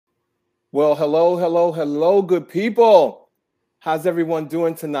Well, hello, hello, hello, good people. How's everyone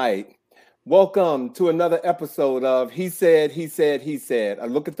doing tonight? Welcome to another episode of He Said, He Said, He Said, a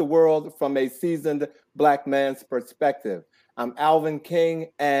look at the world from a seasoned Black man's perspective. I'm Alvin King,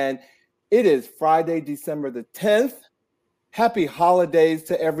 and it is Friday, December the 10th. Happy holidays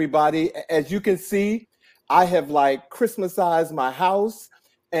to everybody. As you can see, I have like Christmasized my house,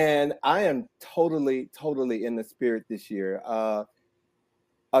 and I am totally in the spirit this year.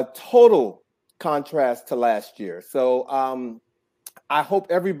 A total contrast to last year. So I hope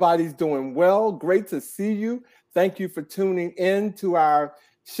everybody's doing well. Great to see you. Thank you for tuning in to our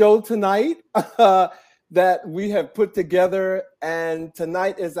show tonight that we have put together. And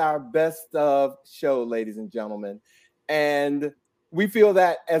tonight is our best of show, ladies and gentlemen. And we feel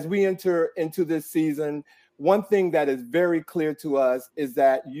that as we enter into this season, one thing that is very clear to us is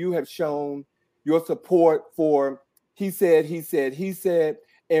that you have shown your support for He Said, He Said, He Said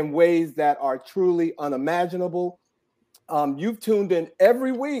in ways that are truly unimaginable. You've tuned in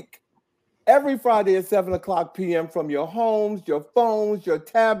every week, every Friday at 7 o'clock p.m. from your homes, your phones, your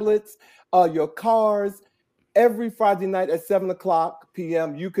tablets, your cars. Every Friday night at 7 o'clock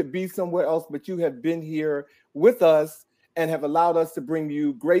p.m. You could be somewhere else, but you have been here with us and have allowed us to bring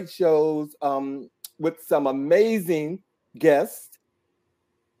you great shows with some amazing guests,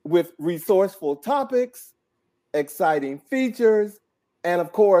 with resourceful topics, exciting features, and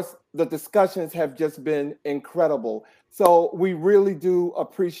of course, the discussions have just been incredible. So we really do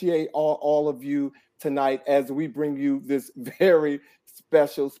appreciate all of you tonight as we bring you this very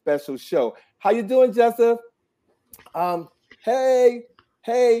special show. How you doing, Joseph? Um, hey,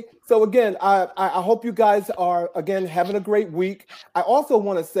 hey. So again, I hope you guys are again having a great week. I also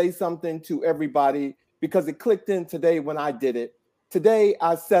want to say something to everybody because it clicked in today when I did it. Today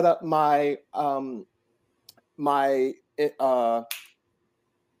I set up my uh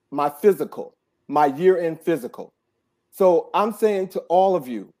my physical, my year-end physical. So I'm saying to all of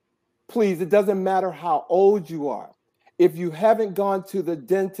you, please, it doesn't matter how old you are. If you haven't gone to the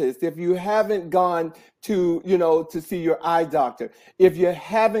dentist, if you haven't gone to see your eye doctor, if you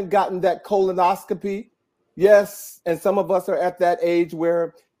haven't gotten that colonoscopy, yes, and some of us are at that age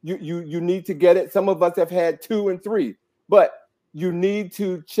where you need to get it. Some of us have had 2 and 3, but you need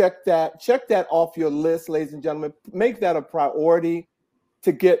to check that off your list, ladies and gentlemen. Make that a priority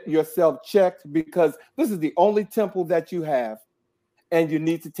to get yourself checked because this is the only temple that you have and you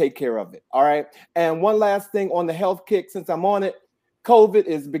need to take care of it. All right. And one last thing on the health kick, since I'm on it, COVID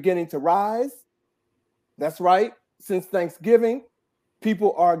is beginning to rise. That's right. Since Thanksgiving,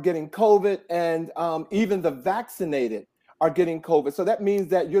 people are getting COVID, and even the vaccinated are getting COVID. So that means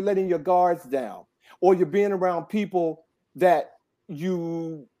that you're letting your guards down, or you're being around people that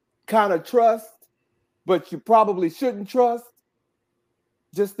you kind of trust, but you probably shouldn't trust.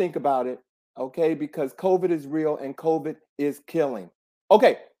 Just think about it, okay? Because COVID is real and COVID is killing.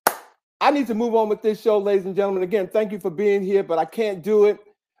 Okay, I need to move on with this show, ladies and gentlemen. Again, thank you for being here, but I can't do it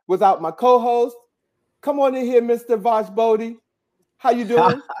without my co-host. Come on in here, Mr. Vosh Bodie. How you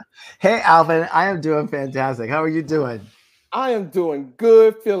doing? Hey, Alvin, I am doing fantastic. How are you doing? I am doing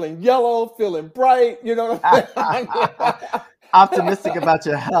good, feeling yellow, feeling bright. You know what I'm Optimistic saying? about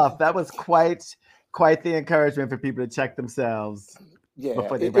your health. That was quite the encouragement for people to check themselves Yeah,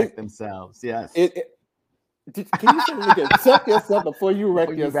 before they wreck themselves. Yes, it, it can you say it again? Check yourself before you before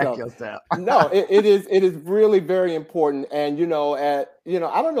wreck you wreck yourself. yourself. No, it is really very important. And I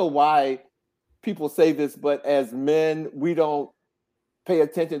don't know why people say this, but as men, we don't pay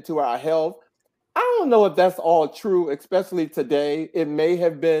attention to our health. I don't know if that's all true, especially today. It may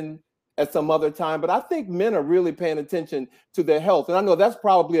have been at some other time, but I think men are really paying attention to their health. And I know that's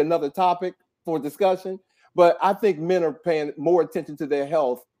probably another topic for discussion, but I think men are paying more attention to their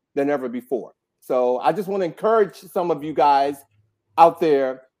health than ever before. So I just want to encourage some of you guys out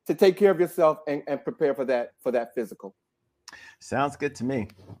there to take care of yourself and prepare for that physical. Sounds good to me.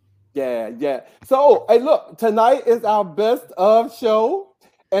 Yeah, yeah. So, hey, look, tonight is our best of show,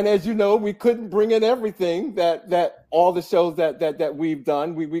 and as you know, we couldn't bring in everything that all the shows that we've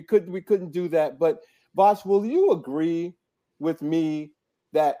done. We couldn't do that. But Bosh, will you agree with me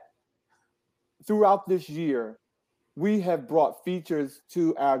that throughout this year we have brought features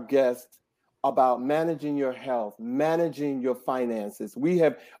to our guests about managing your health, managing your finances. We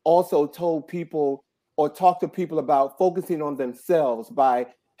have also told people or talked to people about focusing on themselves by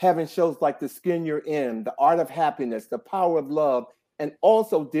having shows like The Skin You're In, The Art of Happiness, The Power of Love, and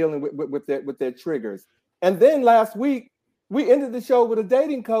also dealing with their triggers. And then last week, we ended the show with a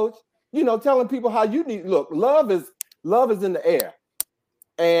dating coach, telling people how you need look, love is in the air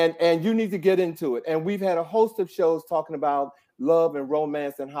and you need to get into it. And we've had a host of shows talking about love and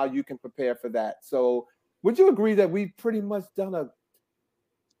romance and how you can prepare for that. So would you agree that we've pretty much done a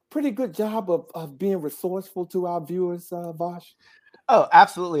pretty good job of being resourceful to our viewers, Vosh? Oh,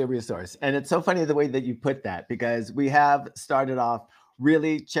 absolutely a resource. And it's so funny the way that you put that, because we have started off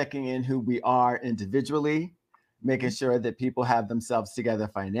really checking in who we are individually, making sure that people have themselves together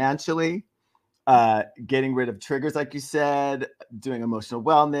financially, getting rid of triggers, like you said, doing emotional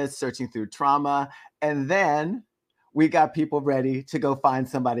wellness, searching through trauma. And then we got people ready to go find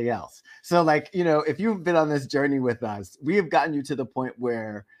somebody else. So like, if you've been on this journey with us, we have gotten you to the point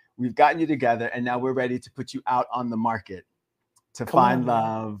where we've gotten you together, and now we're ready to put you out on the market to find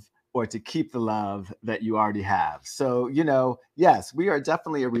love or to keep the love that you already have. So, yes, we are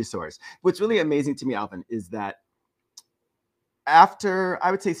definitely a resource. What's really amazing to me, Alvin, is that after,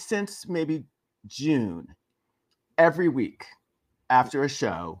 I would say since maybe June, every week after a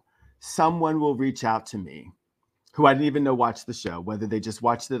show, someone will reach out to me who I didn't even know watched the show, whether they just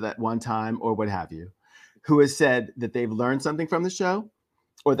watched it at one time or what have you, who has said that they've learned something from the show,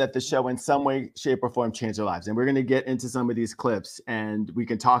 or that the show in some way, shape, or form changed their lives. And we're going to get into some of these clips, and we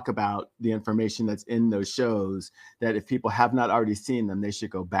can talk about the information that's in those shows, that if people have not already seen them, they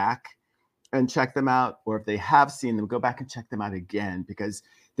should go back and check them out. Or if they have seen them, go back and check them out again, because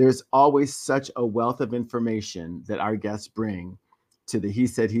there's always such a wealth of information that our guests bring to the He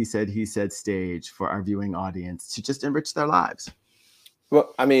Said, He Said, He Said stage for our viewing audience to just enrich their lives.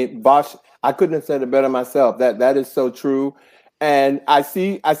 Well, I mean, Vosh, I couldn't have said it better myself. That is so true. And I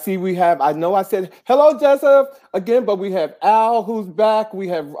see we have, I know I said, hello, Joseph, again, but we have Al, who's back. We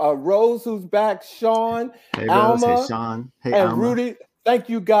have Rose, who's back, Sean, hey, Alma, Rose, hey, Sean, hey, and Alma. Rudy. Thank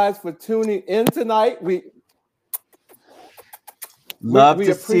you guys for tuning in tonight. We love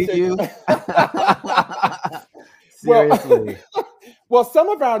to see you. Seriously. Well, some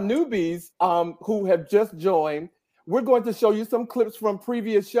of our newbies who have just joined, we're going to show you some clips from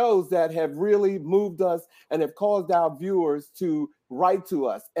previous shows that have really moved us and have caused our viewers to write to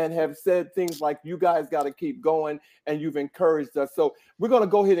us and have said things like, you guys got to keep going, and you've encouraged us. So we're going to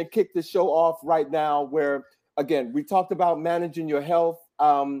go ahead and kick the show off right now, where, again, we talked about managing your health.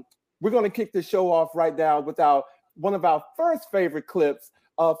 We're going to kick the show off right now with one of our first favorite clips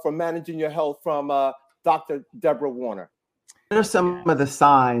from Managing Your Health from Dr. Deborah Warner. What are some of the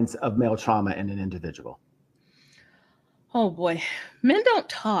signs of male trauma in an individual? Oh boy, men don't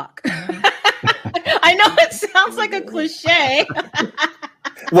talk. I know it sounds like a cliche.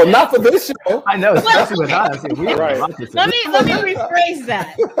 Well, not for this show. I know, especially with us. Right. Let me rephrase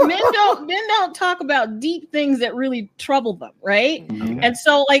that. Men don't talk about deep things that really trouble them, right? Mm-hmm. And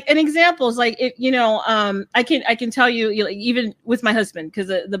so, like, an example is like, if I can tell you, even with my husband, because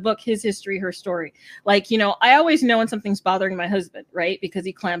the book, His History, Her Story. Like, I always know when something's bothering my husband, right? Because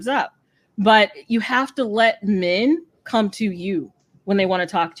he clams up. But you have to let men come to you when they want to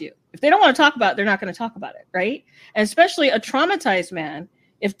talk to you. If they don't want to talk about it, they're not going to talk about it, right? And especially a traumatized man,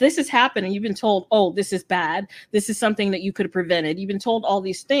 if this has happened and you've been told, oh, this is bad, this is something that you could have prevented, you've been told all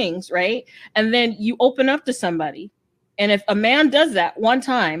these things, right? And then you open up to somebody. And if a man does that one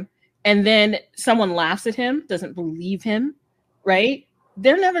time and then someone laughs at him, doesn't believe him, right?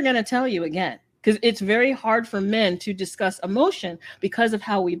 They're never going to tell you again, because it's very hard for men to discuss emotion because of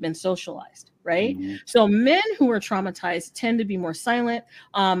how we've been socialized. Right. Mm-hmm. So men who are traumatized tend to be more silent.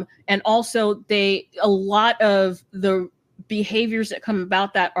 And also a lot of the behaviors that come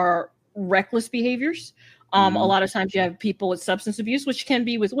about that are reckless behaviors. Mm-hmm. A lot of times you have people with substance abuse, which can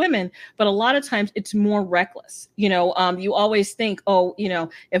be with women, but a lot of times it's more reckless. You always think,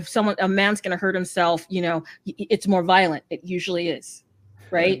 if a man's going to hurt himself, it's more violent. It usually is.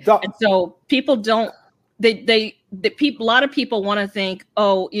 Right. And so people don't. A lot of people want to think,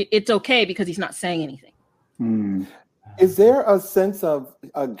 oh, it's okay because he's not saying anything. Hmm. Is there a sense of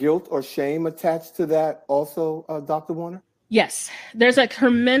guilt or shame attached to that also, Dr. Warner? Yes, there's a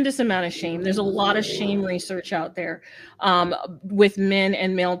tremendous amount of shame. There's a lot of shame research out there with men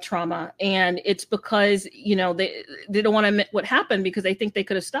and male trauma. And it's because, they don't want to admit what happened because they think they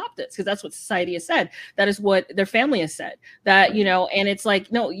could have stopped it, because that's what society has said. That is what their family has said, that, and it's like,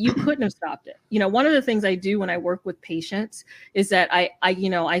 no, you couldn't have stopped it. One of the things I do when I work with patients is that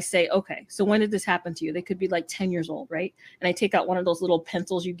I say, okay, so when did this happen to you? They could be like 10 years old, right? And I take out one of those little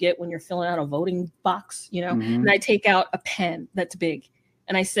pencils you get when you're filling out a voting box, mm-hmm. and I take out a pen that's big.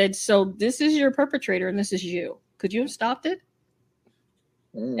 And I said, so this is your perpetrator and this is you. Could you have stopped it?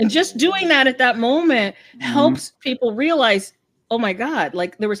 And just doing that at that moment helps people realize, oh my God,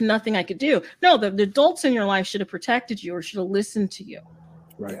 like there was nothing I could do. No, the adults in your life should have protected you or should have listened to you.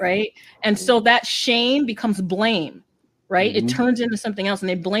 Right. And so that shame becomes blame. right? Mm-hmm. It turns into something else and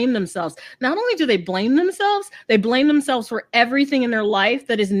they blame themselves. Not only do they blame themselves for everything in their life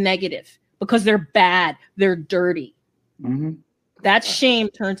that is negative because they're bad, they're dirty. Mm-hmm. That shame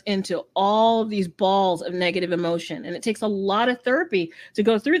turns into all of these balls of negative emotion. And it takes a lot of therapy to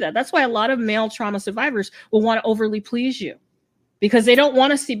go through that. That's why a lot of male trauma survivors will want to overly please you because they don't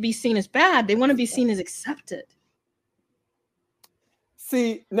want to be seen as bad. They want to be seen as accepted.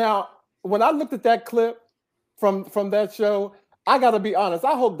 See, now, when I looked at that clip from that show, I got to be honest.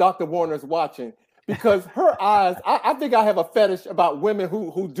 I hope Dr. Warner's watching because her eyes, I think I have a fetish about women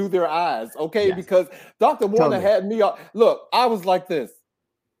who do their eyes, okay? Yes. Because Dr. Warner Totally. had me, look, I was like this.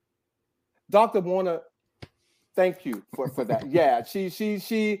 Dr. Warner, thank you for that. Yeah,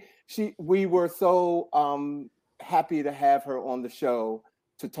 we were so happy to have her on the show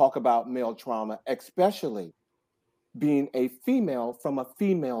to talk about male trauma, especially being a female from a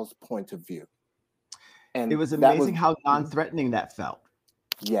female's point of view. And it was amazing how non-threatening that felt.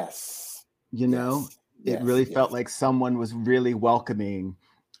 Yes. You know, it really felt like someone was really welcoming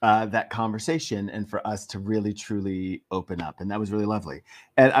that conversation and for us to really, truly open up. And that was really lovely.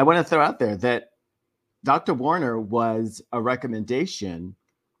 And I want to throw out there that Dr. Warner was a recommendation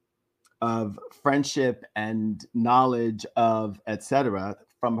of friendship and knowledge of, etc.,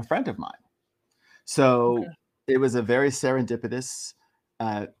 from a friend of mine. So it was a very serendipitous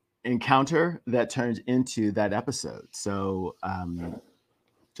encounter that turned into that episode. So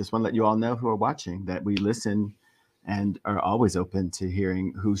just want to let you all know who are watching that we listen and are always open to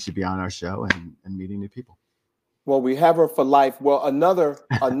hearing who should be on our show and meeting new people. Well, we have her for life. Well, another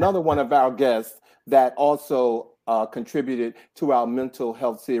one of our guests that also contributed to our mental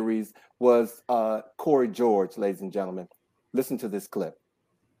health series was Corey George, ladies and gentlemen. Listen to this clip.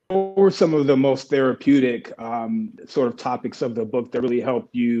 What were some of the most therapeutic sort of topics of the book that really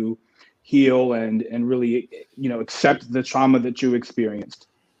helped you heal and really, accept the trauma that you experienced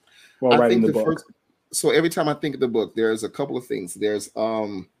while writing the book? So every time I think of the book, there's a couple of things. There's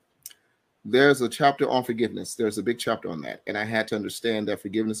a chapter on forgiveness. There's a big chapter on that. And I had to understand that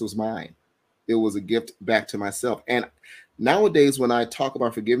forgiveness was mine. It was a gift back to myself. And nowadays, when I talk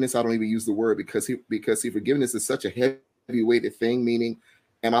about forgiveness, I don't even use the word because forgiveness is such a heavy-weighted thing, meaning,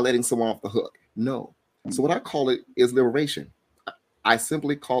 am I letting someone off the hook? No. So what I call it is liberation. I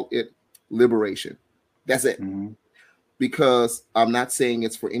simply call it liberation. That's it. Mm-hmm. Because I'm not saying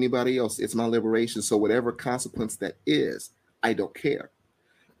it's for anybody else. It's my liberation. So whatever consequence that is, I don't care.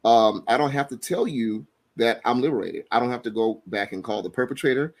 I don't have to tell you that I'm liberated. I don't have to go back and call the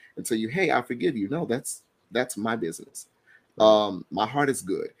perpetrator and tell you, hey, I forgive you. No, that's my business. My heart is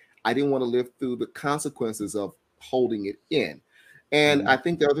good. I didn't want to live through the consequences of holding it in. And I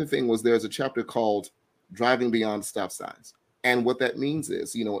think the other thing was there's a chapter called Driving Beyond Stop Signs. And what that means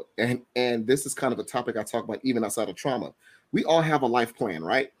is, and this is kind of a topic I talk about even outside of trauma. We all have a life plan,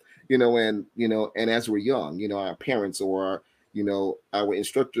 right? And as we're young, our parents or, our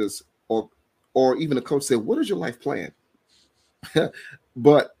instructors or even a coach said, what is your life plan?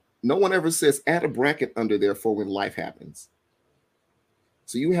 But no one ever says add a bracket under there for when life happens.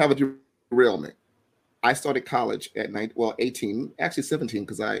 So you have a derailment. I started college at 18, actually 17,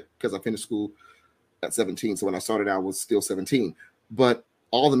 because I finished school at 17. So when I started, I was still 17. But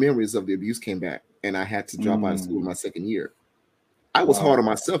all the memories of the abuse came back, and I had to drop out of school in my second year. I was hard on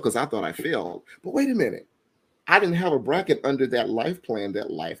myself because I thought I failed. But wait a minute. I didn't have a bracket under that life plan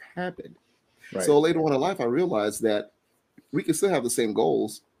that life happened. Right. So later on in life, I realized that we can still have the same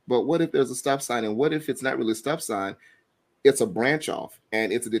goals, but what if there's a stop sign? And what if it's not really a stop sign? It's a branch off,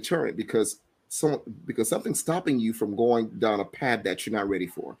 and it's a deterrent because something's stopping you from going down a path that you're not ready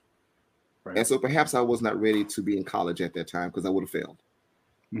for. Right. And so perhaps I was not ready to be in college at that time because I would have failed.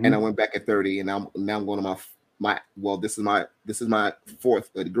 Mm-hmm. And I went back at 30, and now I'm going to this is my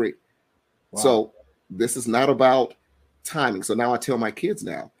fourth degree. Wow. So this is not about timing. So now I tell my kids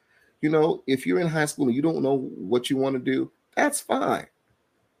now, if you're in high school and you don't know what you want to do, that's fine.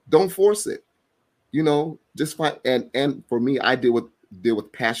 Don't force it. Just find and for me, I deal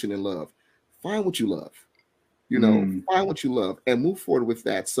with passion and love. Find what you love. Find what you love and move forward with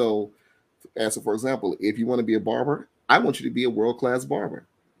that. So for example, if you want to be a barber, I want you to be a world-class barber.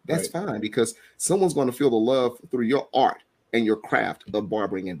 That's fine because someone's going to feel the love through your art and your craft of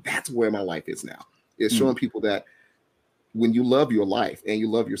barbering. And that's where my life is now. It's showing people that when you love your life and you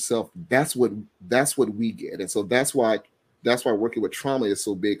love yourself, that's what we get. And so that's why working with trauma is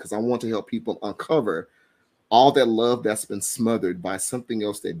so big, because I want to help people uncover all that love that's been smothered by something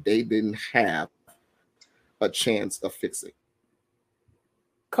else that they didn't have a chance of fixing.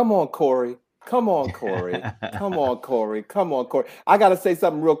 Come on, Corey. Come on, Corey. Come on, Corey. Come on, Corey. I got to say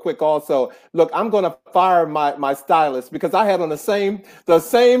something real quick also. Look, I'm going to fire my stylist because I had on the same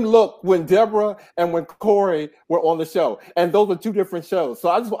look when Deborah and when Corey were on the show. And those were two different shows.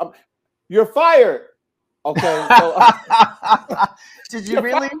 So you're fired. Okay. So, did you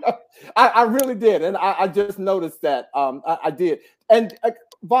really? I really did. And I just noticed that. I did. And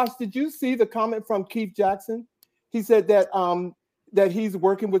Vosh, did you see the comment from Keith Jackson? He said that that he's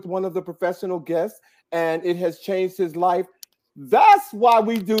working with one of the professional guests and it has changed his life. That's why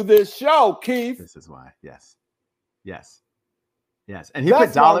we do this show, Keith. This is why. Yes. And he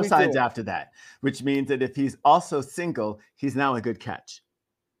put dollar signs after that, which means that if he's also single, he's now a good catch.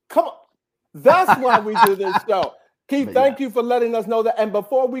 Come on. That's why we do this show. Keith, thank you for letting us know that. And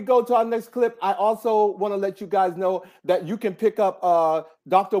before we go to our next clip, I also want to let you guys know that you can pick up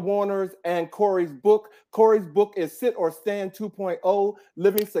Dr. Warner's and Corey's book. Corey's book is Sit or Stand 2.0,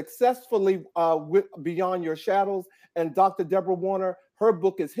 Living Successfully Beyond Your Shadows. And Dr. Deborah Warner, her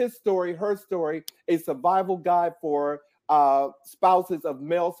book is His Story, Her Story, a survival guide for spouses of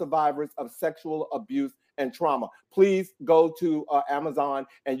male survivors of sexual abuse and trauma. Please go to Amazon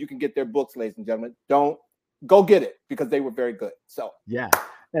and you can get their books, ladies and gentlemen. Go get it because they were very good. So yeah,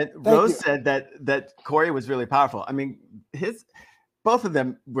 and Rose said that Corey was really powerful. I mean, both of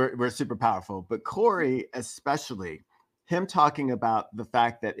them were super powerful, but Corey especially, him talking about the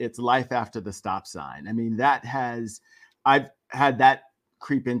fact that it's life after the stop sign. I mean, I've had that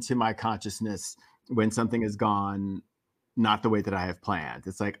creep into my consciousness when something has gone not the way that I have planned.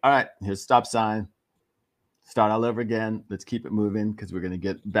 It's like, all right, here's stop sign. Start all over again. Let's keep it moving because we're going to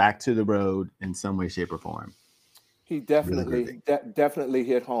get back to the road in some way, shape, or form. He definitely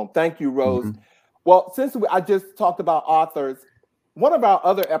hit home. Thank you, Rose. Mm-hmm. Well, since I just talked about authors, one of our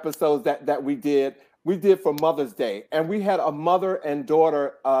other episodes that we did for Mother's Day, and we had a mother and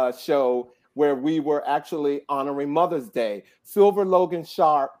daughter show where we were actually honoring Mother's Day. Silver Logan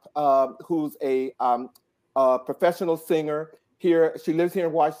Sharp, who's a professional singer. Here, she lives here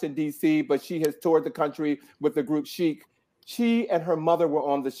in Washington, D.C., but she has toured the country with the group Chic. She and her mother were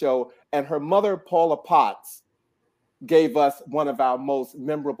on the show, and her mother, Paula Potts, gave us one of our most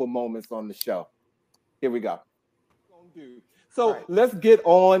memorable moments on the show. Here we go. So let's get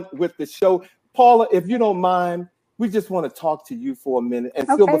on with the show. Paula, if you don't mind, we just want to talk to you for a minute. And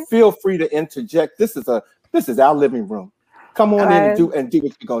Silver, feel free to interject. This is our living room. Come on in and do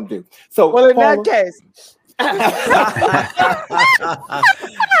what you're going to do. So, well, in Paula, that case.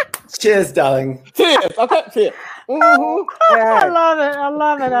 Cheers, darling. Cheers. Okay, cheers. Mm-hmm. I love it. I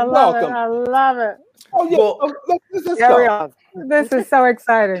love it. I love it. I love it. Oh, yeah. Well, let's carry on. This is so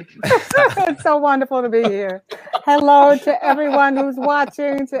exciting. It's so wonderful to be here. Hello to everyone who's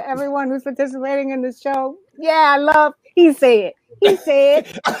watching, to everyone who's participating in the show. Yeah, I love. He said. He said.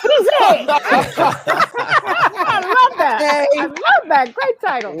 He said. I love that. Hey. I love that. Great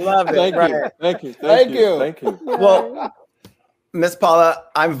title. Love it. Thank you. Thank you. Well, Miss Paula,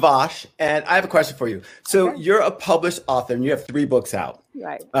 I'm Vosh, and I have a question for you. So you're a published author, and you have 3 books out.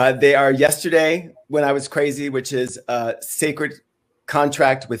 Right. They are Yesterday, When I Was Crazy, which is a sacred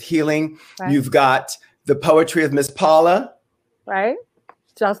contract with healing. Right. You've got The Poetry of Miss Paula. Right.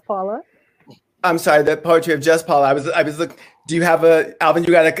 Just Paula. I'm sorry, The Poetry of Just Paula. I was looking. Do you have Alvin?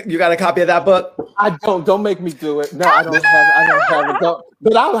 You got a copy of that book? I don't. Don't make me do it. No, I don't have it.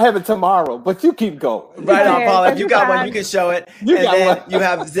 But I'll have it tomorrow. But you keep going. Right on, Paula. If you got one, you can show it. You have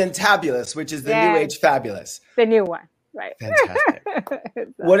Zentabulous, which is the New Age Fabulous. The new one. Right. Fantastic.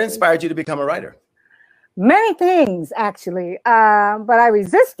 What inspired you to become a writer? Many things, actually. But I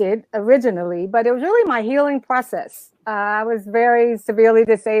resisted originally, but it was really my healing process. I was very severely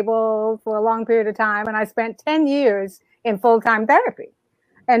disabled for a long period of time, and I spent 10 years in full-time therapy.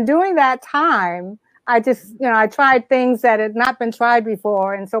 And during that time, I just, I tried things that had not been tried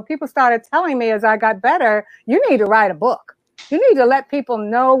before. And so people started telling me as I got better, you need to write a book. You need to let people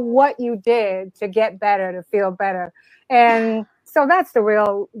know what you did to get better, to feel better. And so that's the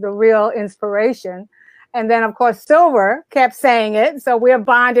real inspiration. And then, of course, Silver kept saying it. So we're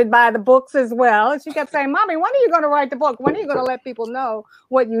bonded by the books as well. She kept saying, Mommy, when are you going to write the book? When are you going to let people know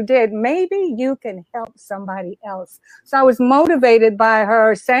what you did? Maybe you can help somebody else. So I was motivated by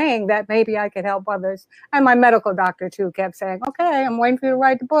her saying that maybe I could help others. And my medical doctor, too, kept saying, okay, I'm waiting for you to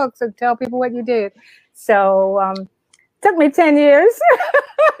write the book. So tell people what you did. So took me 10 years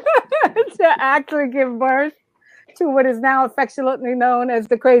to actually give birth to what is now affectionately known as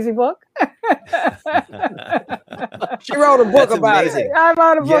the Crazy Book. She wrote a book about it. I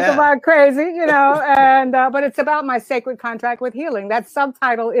wrote a book about crazy, and but it's about my sacred contract with healing. That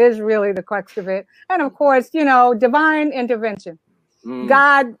subtitle is really the crux of it. And of course, divine intervention.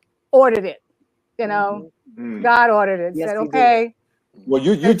 God ordered it. You know, God ordered it. Yes, Said, he okay. Well,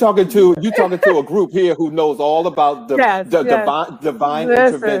 you talking to a group here who knows all about the divine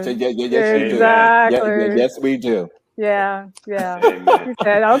intervention. Yes, you do. Exactly. Yes, we do. Yeah. He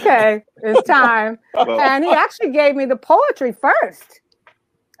said, okay, it's time. And he actually gave me the poetry first.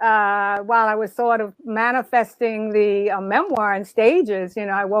 While I was sort of manifesting the memoir in stages. You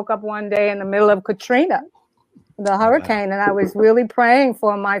know, I woke up one day in the middle of Katrina, the hurricane, and I was really praying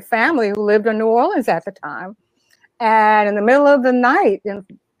for my family who lived in New Orleans at the time. And in the middle of the night,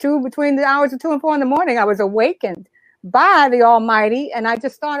 between the hours of 2 and 4 in the morning, I was awakened by the Almighty, and I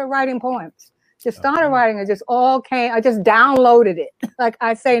just started writing poems. Just started writing. It just all came. I just downloaded it. Like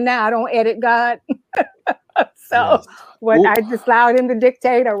I say now, I don't edit God. So when I just allowed him to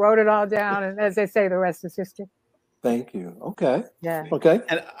dictate, I wrote it all down. And as they say, the rest is history. Thank you. Okay. Yeah. Okay.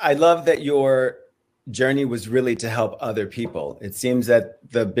 And I love that your journey was really to help other people. It seems that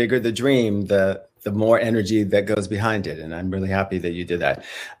the bigger the dream, the more energy that goes behind it. And I'm really happy that you did that.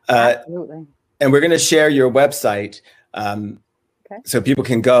 Absolutely. And we're going to share your website so people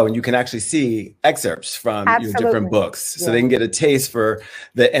can go and you can actually see excerpts from your different books. So they can get a taste for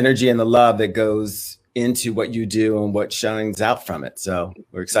the energy and the love that goes into what you do and what shines out from it. So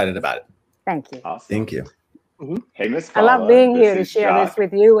we're excited about it. Thank you. Awesome. Thank you. Hey, Miss I love being here to share this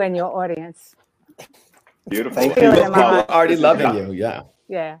with you and your audience. Beautiful. Thank you. People are already loving you. Yeah.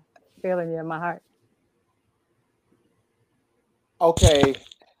 Yeah. Feeling you in my heart. Okay.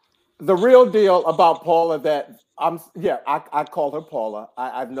 The real deal about Paula that I call her Paula.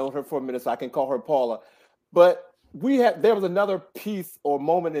 I've known her for a minute, so I can call her Paula. But there was another piece or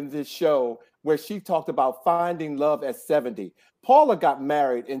moment in this show where she talked about finding love at 70. Paula got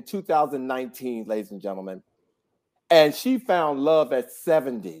married in 2019, ladies and gentlemen, and she found love at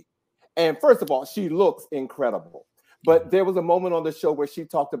 70. And first of all, she looks incredible. But there was a moment on the show where she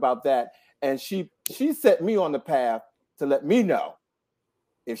talked about that, and she set me on the path to let me know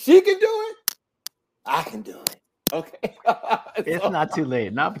if she can do it, I can do it. Okay. It's not too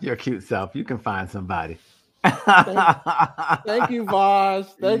late. Not with your cute self. You can find somebody. Thank you, Vaj.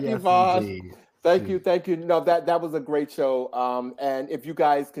 Thank you, Vaj. Indeed. Thank you. No, that was a great show. And if you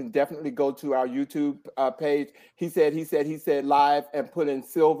guys can definitely go to our YouTube page. He said live and put in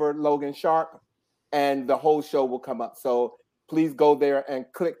Silver Logan Sharp, and the whole show will come up. So please go there and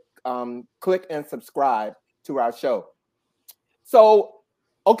click and subscribe to our show. So,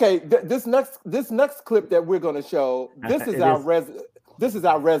 okay, this next clip that we're going to show, this is our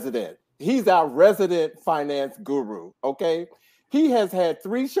resident. He's our resident finance guru. Okay, he has had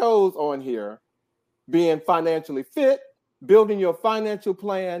 3 shows on here. Being financially fit, building your financial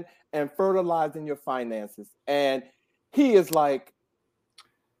plan, and fertilizing your finances. And he's like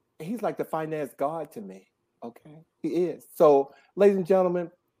the finance god to me. Okay, he is. So, ladies and gentlemen,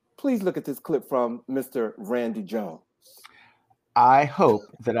 please look at this clip from Mr. Randy Jones. I hope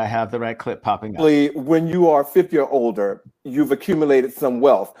that I have the right clip popping up. When you are 50 or older, you've accumulated some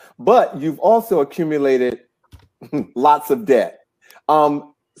wealth, but you've also accumulated lots of debt.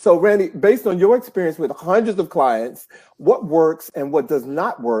 So Randy, based on your experience with hundreds of clients, what works and what does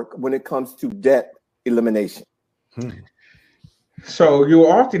not work when it comes to debt elimination? So you'll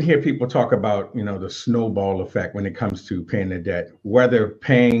often hear people talk about, the snowball effect when it comes to paying the debt, whether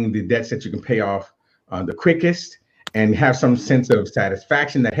paying the debts that you can pay off the quickest and have some sense of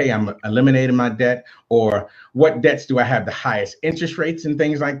satisfaction that, hey, I'm eliminating my debt, or what debts do I have the highest interest rates and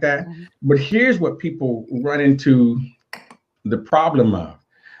things like that. Mm-hmm. But here's what people run into the problem of.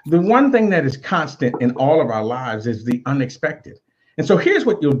 The one thing that is constant in all of our lives is the unexpected. And so here's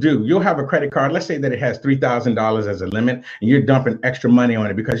what you'll do. You'll have a credit card. Let's say that it has $3,000 as a limit, and you're dumping extra money on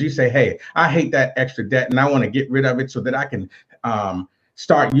it because you say, hey, I hate that extra debt and I want to get rid of it so that I can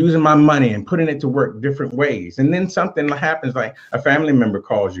start using my money and putting it to work different ways. And then something happens, like a family member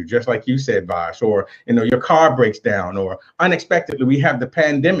calls you, just like you said, Vaj, or your car breaks down, or unexpectedly we have the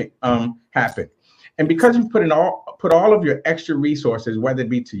pandemic happen. And because you put all of your extra resources, whether it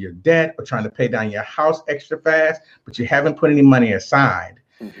be to your debt or trying to pay down your house extra fast, but you haven't put any money aside.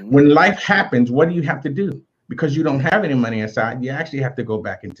 Mm-hmm. When life happens, what do you have to do? Because you don't have any money aside, you actually have to go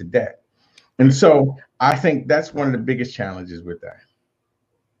back into debt. And so I think that's one of the biggest challenges with that.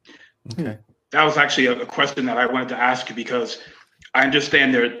 Okay. That was actually a question that I wanted to ask you, because I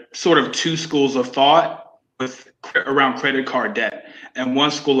understand there are sort of 2 schools of thought around credit card debt. And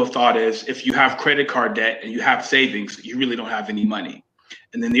one school of thought is if you have credit card debt and you have savings, you really don't have any money.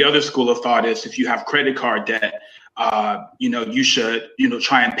 And then the other school of thought is if you have credit card debt, you should,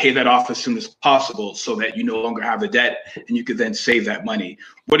 try and pay that off as soon as possible so that you no longer have the debt and you could then save that money.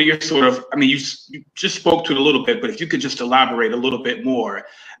 What are your you just spoke to it a little bit, but if you could just elaborate a little bit more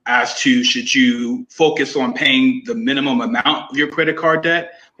as to, should you focus on paying the minimum amount of your credit card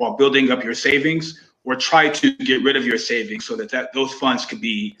debt while building up your savings, or try to get rid of your savings so that those funds could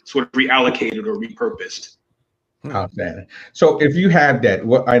be sort of reallocated or repurposed? Outstanding. So if you have that,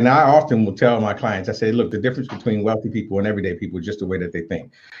 and I often will tell my clients, I say, look, the difference between wealthy people and everyday people is just the way that they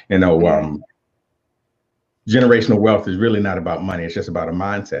think. Generational wealth is really not about money. It's just about a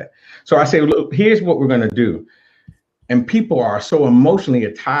mindset. So I say, look, here's what we're going to do. And people are so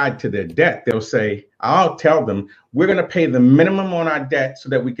emotionally tied to their debt. They'll say, I'll tell them, we're going to pay the minimum on our debt so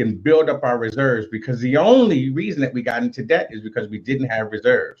that we can build up our reserves, because the only reason that we got into debt is because we didn't have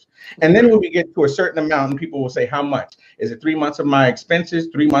reserves. And then when we get to a certain amount, and people will say, how much? Is it 3 months of my expenses,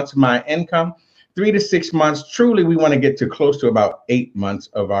 3 months of my income? 3 to 6 months. Truly, we want to get to close to about 8 months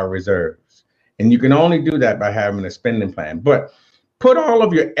of our reserves. And you can only do that by having a spending plan. But put all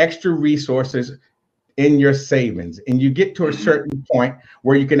of your extra resources in your savings, and you get to a certain point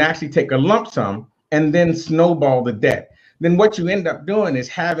where you can actually take a lump sum and then snowball the debt. Then what you end up doing is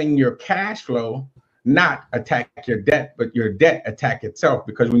having your cash flow not attack your debt, but your debt attack itself.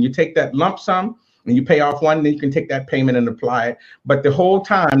 Because when you take that lump sum and you pay off one, then you can take that payment and apply it. But the whole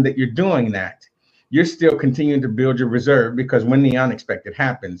time that you're doing that, you're still continuing to build your reserve, because when the unexpected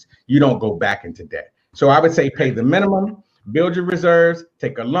happens, you don't go back into debt. So I would say pay the minimum, build your reserves,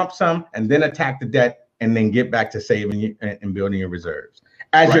 take a lump sum, and then attack the debt, and then get back to saving and building your reserves.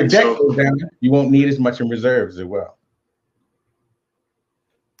 As your debt goes down, you won't need as much in reserves as well.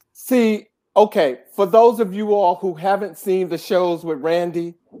 See, okay, for those of you all who haven't seen the shows with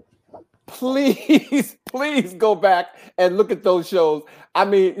Randy, please go back and look at those shows. I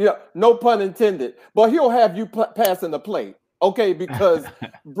mean, no pun intended, but he'll have you passing the plate, okay? Because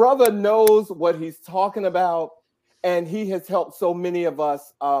brother knows what he's talking about. And he has helped so many of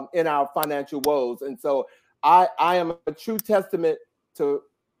us in our financial woes. And so I am a true testament to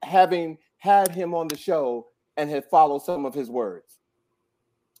having had him on the show and have followed some of his words.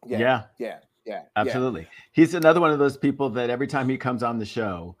 Yeah. Absolutely. He's another one of those people that every time he comes on the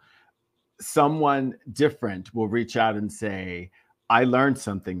show, someone different will reach out and say, I learned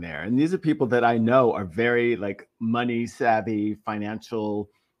something there. And these are people that I know are very money savvy, financial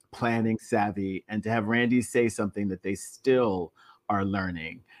planning savvy, and to have Randy say something that they still are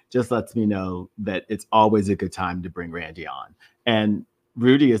learning just lets me know that it's always a good time to bring Randy on. And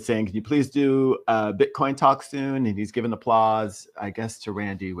Rudy is saying, can you please do a Bitcoin talk soon? And he's given applause, I guess, to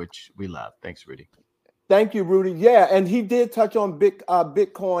Randy, which we love. Thanks, Rudy. Thank you, Rudy. Yeah, and he did touch on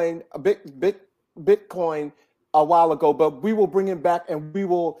Bitcoin a while ago, but we will bring him back and we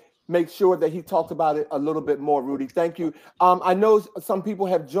will make sure that he talks about it a little bit more, Rudy. Thank you. I know some people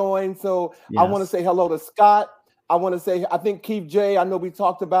have joined, so yes. I want to say hello to Scott. I want to say, I think Keith J, I know we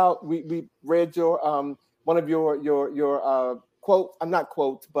talked about, we read your one of your quotes, not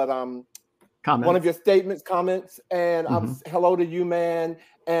quotes, but comments. One of your comments, and hello to you, man.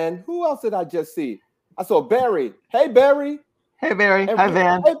 And who else did I just see? I saw Barry. Hey, Barry. Hey, Barry. Hi,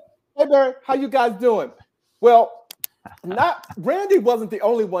 Van. Hey, Barry. How you guys doing? Well, Randy wasn't the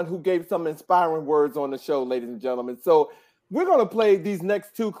only one who gave some inspiring words on the show, ladies and gentlemen. So we're going to play these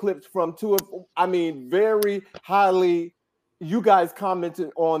next two clips from very highly, you guys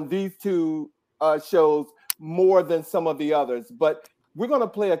commented on these two shows more than some of the others. But we're going to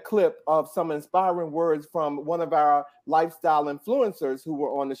play a clip of some inspiring words from one of our lifestyle influencers who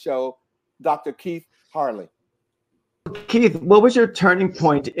were on the show, Dr. Keith Harley. Keith, what was your turning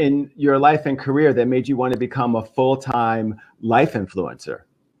point in your life and career that made you want to become a full-time life influencer?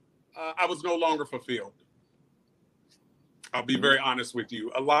 I was no longer fulfilled. I'll be very honest with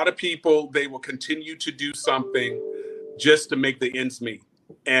you. A lot of people, they will continue to do something just to make the ends meet.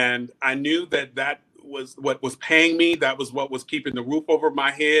 And I knew that was what was paying me. That was what was keeping the roof over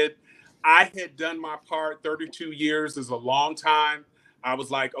my head. I had done my part. 32 years is a long time. I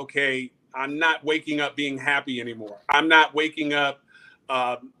was like, okay, I'm not waking up being happy anymore. I'm not waking up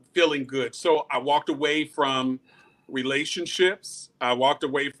feeling good. So I walked away from relationships. I walked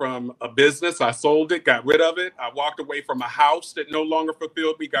away from a business. I sold it, got rid of it. I walked away from a house that no longer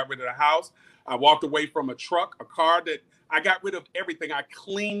fulfilled me, got rid of the house. I walked away from a car that I got rid of everything. I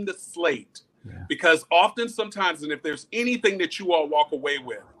cleaned the slate because sometimes, and if there's anything that you all walk away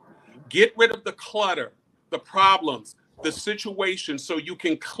with, get rid of the clutter, the problems, the situation, so you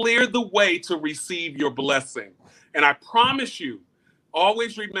can clear the way to receive your blessing. And I promise you,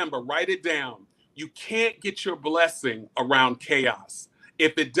 always remember, write it down. You can't get your blessing around chaos.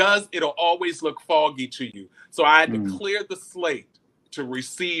 If it does, it'll always look foggy to you. So I had to clear the slate to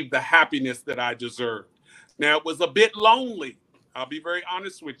receive the happiness that I deserved. Now, it was a bit lonely. I'll be very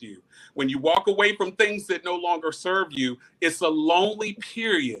honest with you. When you walk away from things that no longer serve you, it's a lonely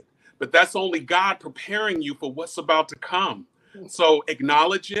period, but that's only God preparing you for what's about to come. So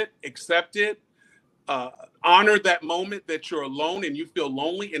acknowledge it, accept it, honor that moment that you're alone and you feel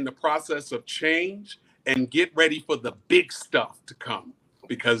lonely in the process of change, and get ready for the big stuff to come,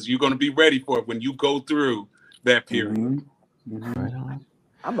 because you're going to be ready for it when you go through that period. Right on.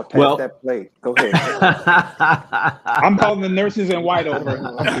 I'm gonna pass that plate. Go ahead. I'm calling the nurses in white over.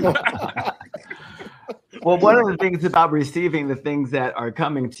 Well, one of the things about receiving the things that are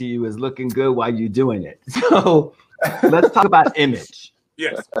coming to you is looking good while you're doing it. So let's talk about image.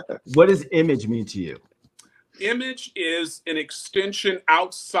 Yes. What does image mean to you? Image is an extension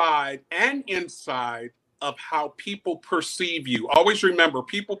outside and inside of how people perceive you. Always remember,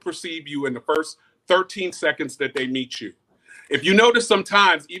 people perceive you in the first 13 seconds that they meet you. If you notice,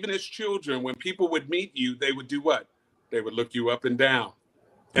 sometimes, even as children, when people would meet you, they would do what? They would look you up and down.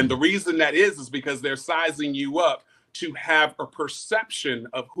 And the reason that is because they're sizing you up to have a perception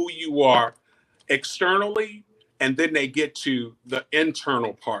of who you are externally, and then they get to the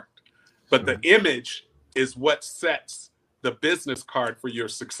internal part. But the image is what sets the business card for your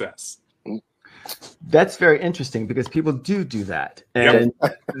success. That's very interesting, because people do that. And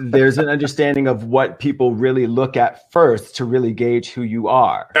there's an understanding of what people really look at first to really gauge who you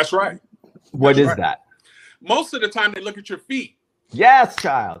are. That's right. What is that? Most of the time they look at your feet. Yes,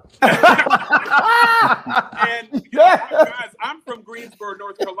 child. And guys, I'm from Greensboro,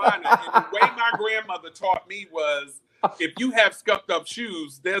 North Carolina. And the way my grandmother taught me was, if you have scuffed up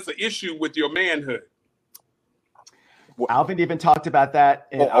shoes, there's an issue with your manhood. Alvin even talked about that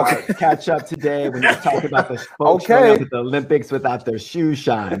in our catch up today when we talked about the folks showing up at the Olympics without their shoes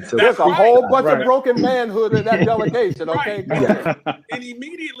shine. So there's a whole bunch of broken manhood in that delegation. Okay. And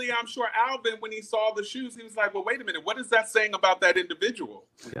immediately, I'm sure Alvin, when he saw the shoes, he was like, well, wait a minute, what is that saying about that individual?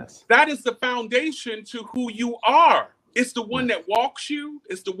 Yes. That is the foundation to who you are. It's the one that walks you.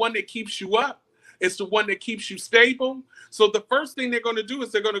 It's the one that keeps you up. It's the one that keeps you stable. So the first thing they're going to do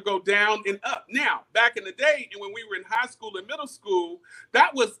is they're going to go down and up. Now, back in the day, and when we were in high school and middle school,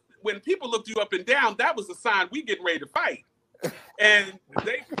 that was when people looked you up and down, that was a sign we getting ready to fight. And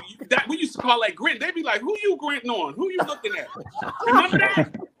we used to call that grit. They'd be like, who you gritting on? Who you looking at? Remember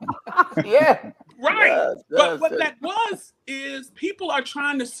that? Yeah. Right. Yes, but what that was is people are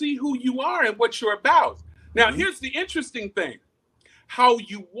trying to see who you are and what you're about. Now, here's the interesting thing. How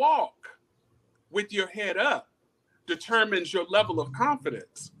you walk with your head up determines your level of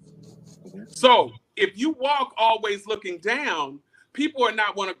confidence. So if you walk always looking down, people are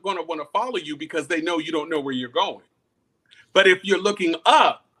not going to want to follow you because they know you don't know where you're going. But if you're looking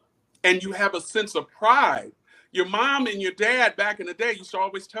up and you have a sense of pride, your mom and your dad back in the day used to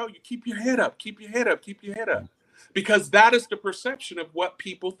always tell you, keep your head up, keep your head up, keep your head up. Because that is the perception of what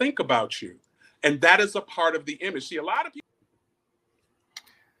people think about you. And that is a part of the image. See, a lot of people.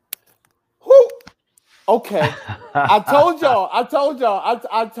 Okay, I told y'all.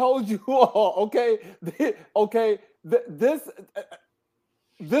 I told you all. Okay, This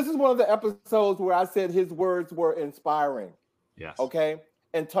is one of the episodes where I said his words were inspiring. Yes. Okay,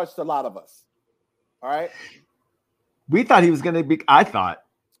 and touched a lot of us. All right. We thought he was going to be. I thought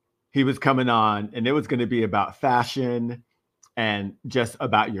he was coming on, and it was going to be about fashion and just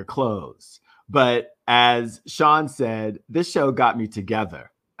about your clothes. But as Sean said, this show got me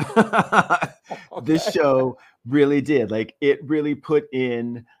together. This show really did. Like, it really put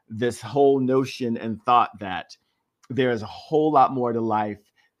in this whole notion and thought that there's a whole lot more to life.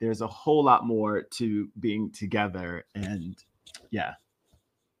 There's a whole lot more to being together. And yeah,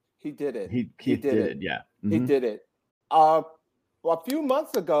 he did it. He did it. Yeah. Mm-hmm. He did it. A few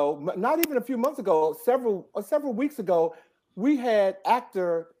months ago, not even a few months ago, several weeks ago, we had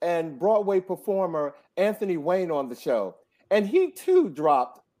actor and Broadway performer Anthony Wayne on the show, and he too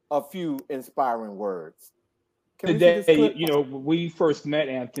dropped a few inspiring words. The day, we first met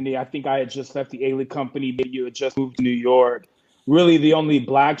Anthony, I think I had just left the Ailey Company, but you had just moved to New York. Really, the only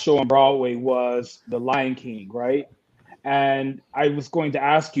Black show on Broadway was The Lion King, right? And I was going to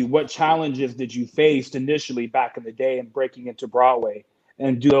ask you, what challenges did you face initially back in the day in breaking into Broadway?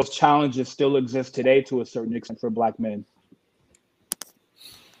 And do those challenges still exist today to a certain extent for Black men?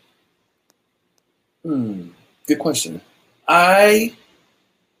 Good question. I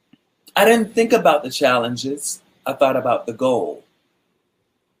didn't think about the challenges. I thought about the goal.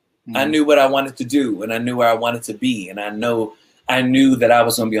 I knew what I wanted to do, and I knew where I wanted to be, and I knew that I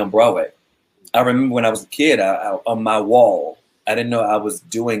was going to be on Broadway. I remember when I was a kid, on my wall, I didn't know I was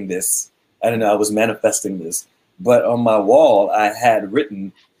doing this. I didn't know I was manifesting this. But on my wall, I had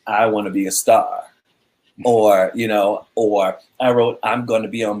written, I want to be a star. Or, you know, or I wrote, I'm going to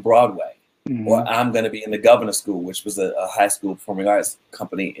be on Broadway. Or I'm going to be in the Governor School, which was a high school performing arts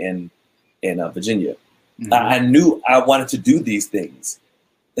company in Virginia. I knew I wanted to do these things.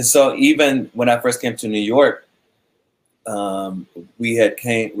 And so even when I first came to New York, I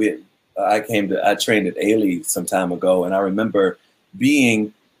trained at Ailey some time ago, and I remember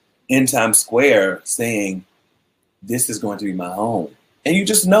being in Times Square saying, this is going to be my home. And you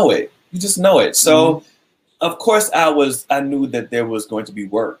just know it. You just know it. So of course I knew that there was going to be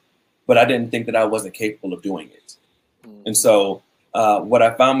work, but I didn't think that I wasn't capable of doing it. And so what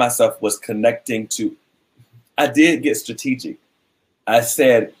I found myself was connecting to, I did get strategic. I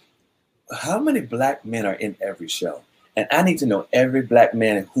said, how many Black men are in every show? And I need to know every Black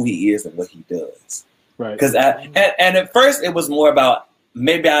man and who he is and what he does. Right. Because and at first it was more about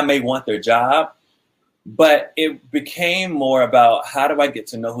maybe I may want their job, but it became more about how do I get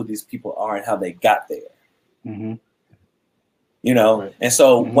to know who these people are and how they got there. You know, and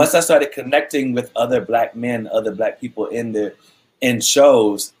so once I started connecting with other Black men, other Black people in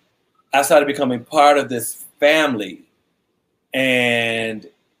shows, I started becoming part of this family, and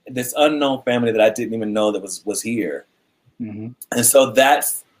this unknown family that I didn't even know that was here. And so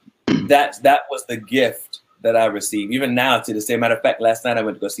that was the gift that I received. Even now, to the same matter of fact, last night I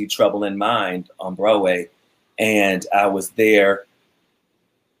went to go see Trouble in Mind on Broadway, and I was there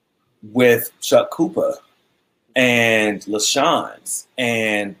with Chuck Cooper and LaShawn's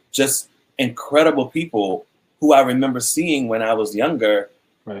and just incredible people who I remember seeing when I was younger,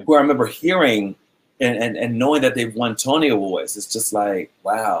 who I remember hearing and knowing that they've won Tony Awards. It's just like,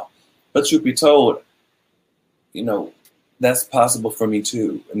 wow. But truth be told, you know, that's possible for me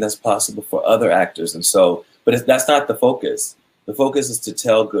too. And that's possible for other actors. And so, but that's not the focus. The focus is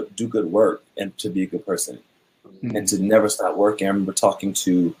to do good work and to be a good person and to never stop working. I remember talking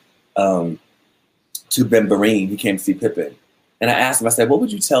to Ben Vereen. He came to see Pippin. And I asked him, I said, what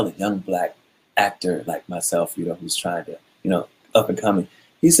would you tell a young Black actor like myself, you know, who's trying to, you know, up and coming?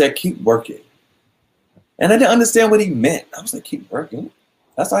 He said, keep working. And I didn't understand what he meant. I was like, keep working?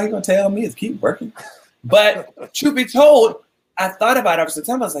 That's all you're going to tell me is keep working? But truth be told, I thought about it after some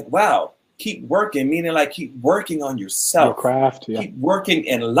time. I was like, wow, keep working, meaning like keep working on yourself. Your craft, Keep working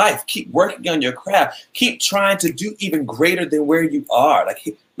in life. Keep working on your craft. Keep trying to do even greater than where you are.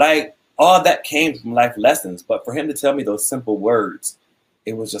 Like all that came from life lessons. But for him to tell me those simple words,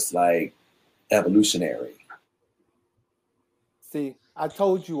 it was just like evolutionary. See, I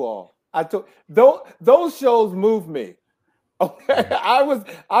told you all. Those shows moved me. Okay, I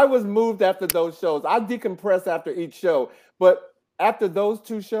was moved after those shows. I decompressed after each show, but after those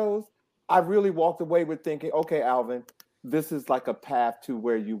two shows, I really walked away with thinking, okay, Alvin, this is like a path to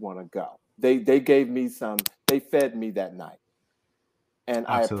where you want to go. They gave me they fed me that night, and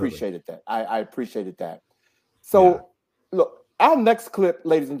absolutely. I appreciated that. I appreciated that. So, look, our next clip,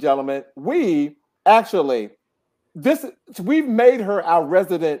 ladies and gentlemen, we've made her our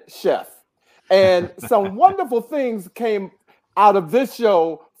resident chef, and some wonderful things came out of this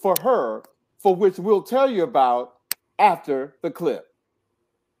show for her, for which we'll tell you about after the clip.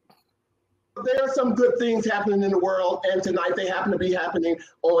 There are some good things happening in the world, and tonight they happen to be happening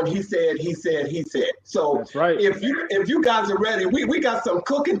on He Said, He Said, He Said. So that's right. If you guys are ready, we got some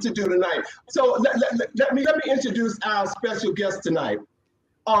cooking to do tonight. So let me introduce our special guest tonight.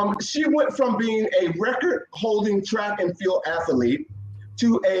 She went from being a record-holding track and field athlete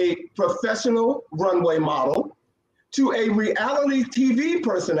to a professional runway model, to a reality TV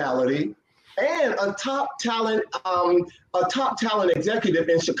personality, and a top talent executive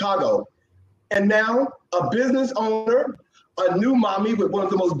in Chicago. And now a business owner, a new mommy with one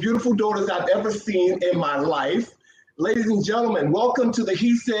of the most beautiful daughters I've ever seen in my life. Ladies and gentlemen, welcome to the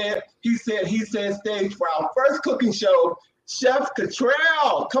He Said, He Said, He Said stage for our first cooking show, Chef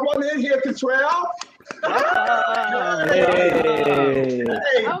Catrell. Come on in here, Catrell.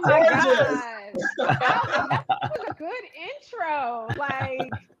 Hey, oh gorgeous. That was a good intro. Like,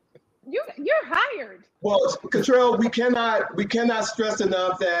 you're hired. Well, Catrell, we cannot stress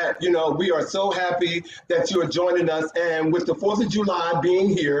enough that, you know, we are so happy that you are joining us. And with the 4th of July being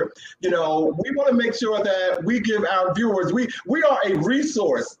here, you know, we want to make sure that we give our viewers, we are a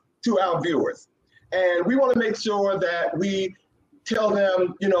resource to our viewers. And we want to make sure that we tell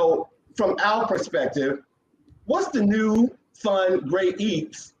them, you know, from our perspective, what's the new, fun, great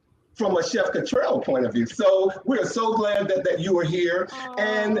eats from a Chef Catrell point of view. So we are so glad that you are here. Aww.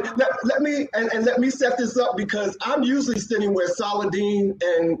 And let me set this up, because I'm usually sitting where Saladin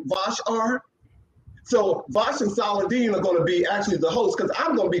and Vash are. So Vosh and Saladin are going to be actually the hosts because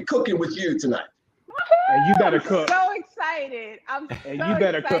I'm going to be cooking with you tonight. And you better cook. So excited! And you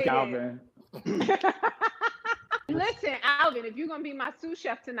better cook, Alvin. Listen, Alvin, if you're gonna be my sous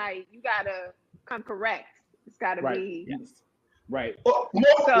chef tonight, you gotta come correct. It's gotta be right. More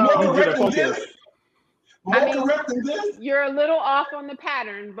correct than this. Correct than this. You're a little off on the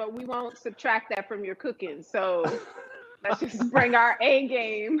pattern, but we won't subtract that from your cooking. So let's just bring our A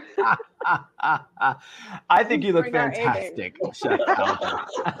game. I think you look fantastic, Chef Alvin.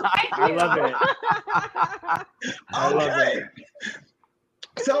 I love it. I love it.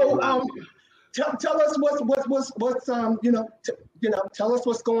 So tell us what's tell us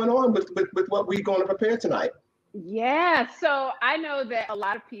what's going on with what we're going to prepare tonight. Yeah, so I know that a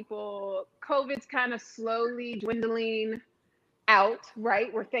lot of people, COVID's kind of slowly dwindling out,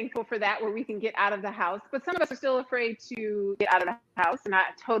 right? We're thankful for that, where we can get out of the house, but some of us are still afraid to get out of the house, and I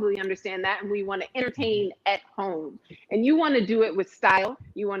totally understand that. And we want to entertain at home, and you want to do it with style.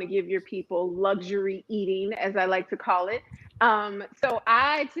 You want to give your people luxury eating, as I like to call it. So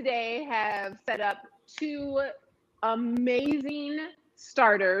I today have set up 2 amazing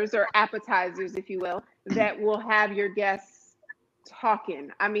starters, or appetizers, if you will, that will have your guests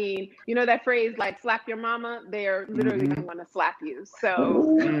talking. I mean, you know that phrase, like slap your mama? They're literally going to want to slap you.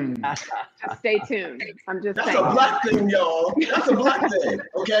 So just stay tuned. I'm just saying. That's a black thing, y'all. That's a black thing,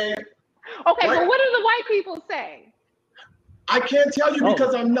 okay? Okay, right? But what do the white people say? I can't tell you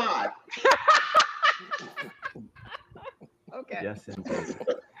because I'm not. Okay. Yes, indeed.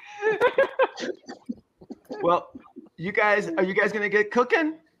 Well, are you guys gonna get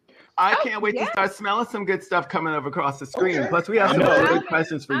cooking? I can't wait to start smelling some good stuff coming over across the screen. Okay. Plus, we have some good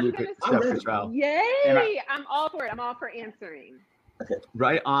questions for you, Chef Cottrell. Yay! I'm all for it. I'm all for answering. Okay.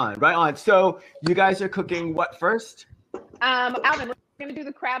 Right on. So you guys are cooking what first? Alvin, we're gonna do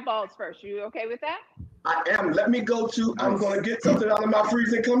the crab balls first. You okay with that? I am. Let me go to. I'm gonna get something out of my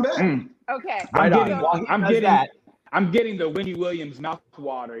freezer and come back. Okay. I'm getting the Wendy Williams mouth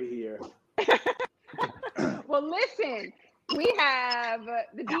water here. Well, listen, we have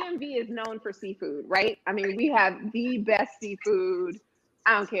the DMV is known for seafood, right? I mean, we have the best seafood.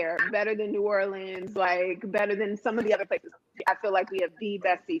 I don't care, better than New Orleans, like better than some of the other places. I feel like we have the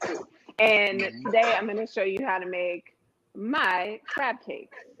best seafood. And today I'm going to show you how to make my crab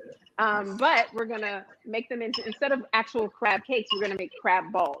cakes. But we're going to make them into, instead of actual crab cakes, we're going to make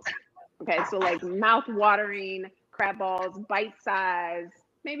crab balls. Okay, so like mouth-watering crab balls, bite size,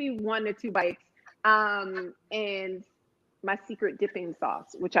 maybe 1 to 2 bites. And my secret dipping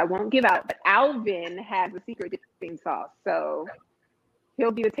sauce, which I won't give out, but Alvin has a secret dipping sauce. So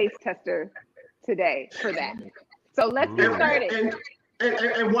he'll be the taste tester today for that. So let's get started.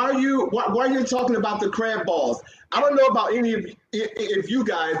 And while you're talking about the crab balls, I don't know about any of you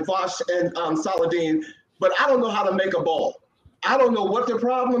guys, Vosh and Saladin, but I don't know how to make a ball. I don't know what the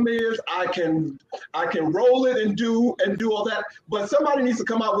problem is. I can roll it and do all that, but somebody needs to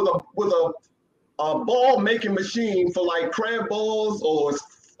come out with a ball making machine for like crab balls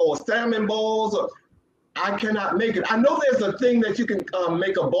or salmon balls. I cannot make it. I know there's a thing that you can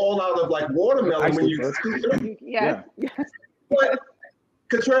make a ball out of, like watermelon when you scoop it. Yes. But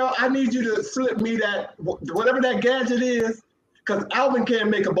Cottrell, I need you to slip me that whatever that gadget is, because Alvin can't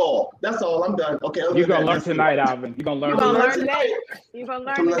make a ball. That's all. I'm done. Okay. You're gonna learn tonight, Alvin. You're gonna learn today. You're gonna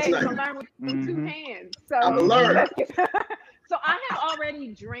learn today. You're gonna learn with 2 hands. So I'm gonna learn. So I have already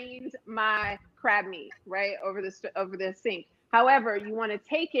drained my crab meat right over the sink. However, you want to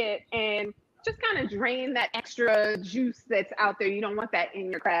take it and just kind of drain that extra juice that's out there. You don't want that in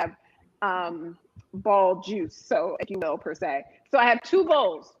your crab ball juice, so if you will, per se. So I have 2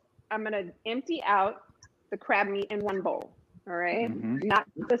 bowls. I'm gonna empty out the crab meat in 1 bowl. All right, not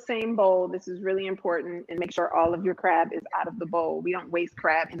the same bowl. This is really important, and make sure all of your crab is out of the bowl. We don't waste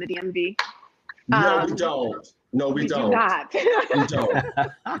crab in the DMV. No, we don't. No, we don't. Do not. We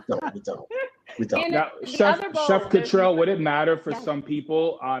don't. We don't. Now, Chef Cottrell, would it matter for some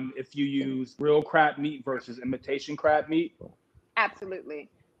people if you use real crab meat versus imitation crab meat? Absolutely.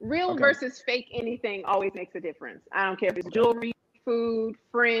 Real versus fake anything always makes a difference. I don't care if it's jewelry, food,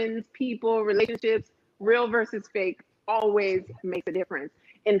 friends, people, relationships. Real versus fake always makes a difference.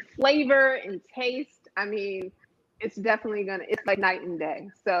 In flavor and taste, I mean, it's definitely it's like night and day.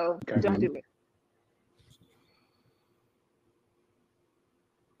 So don't do it.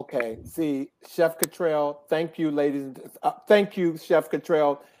 Okay, see, Chef Cottrell, thank you, ladies. Thank you, Chef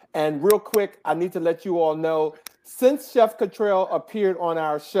Cottrell. And real quick, I need to let you all know, since Chef Cottrell appeared on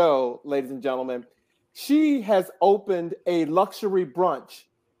our show, ladies and gentlemen, she has opened a luxury brunch,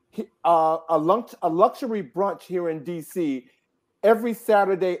 a luxury brunch here in DC every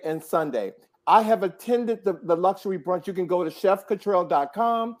Saturday and Sunday. I have attended the luxury brunch. You can go to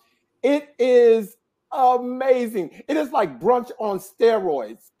chefcottrell.com. It is amazing. It is like brunch on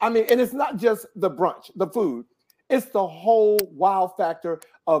steroids. I mean, and it's not just the brunch, the food. It's the whole wow factor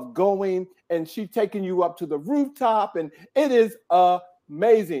of going, and she taking you up to the rooftop, and it is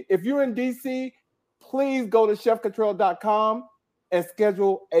amazing. If you're in DC, please go to chefcottrell.com and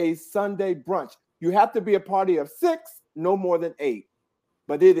schedule a Sunday brunch. You have to be a party of 6, no more than 8,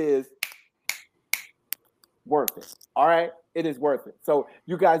 but it is worth it. All right, it is worth it. So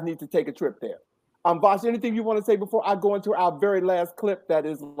you guys need to take a trip there. Vosh, anything you want to say before I go into our very last clip that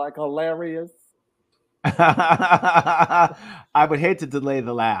is like hilarious? I would hate to delay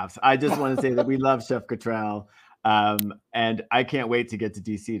the laughs. I just want to say that we love Chef Cottrell, and I can't wait to get to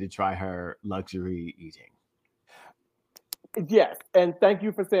DC to try her luxury eating. Yes, and thank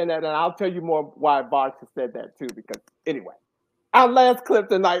you for saying that, and I'll tell you more why Vosh said that too, because anyway, our last clip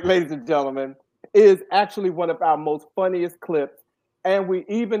tonight, ladies and gentlemen, is actually one of our most funniest clips, and we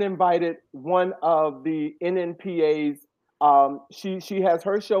even invited one of the NNPA's. She has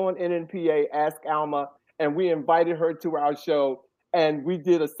her show on NNPA, Ask Alma, and we invited her to our show, and we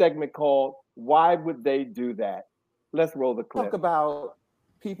did a segment called "Why Would They Do That?" Let's roll the clip. Talk about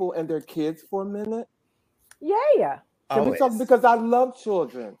people and their kids for a minute. Yeah. Can we talk, because I love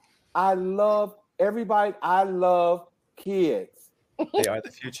children. I love everybody. I love kids. They are the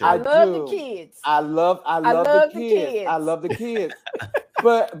future. I love the kids. I love the kids. I love the kids.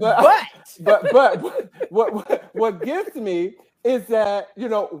 But what gets me is that, you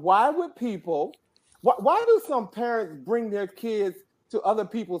know, why would people, why do some parents bring their kids to other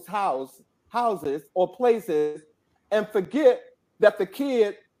people's houses or places and forget that the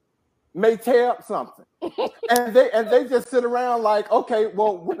kid may tear up something, and they just sit around like, okay,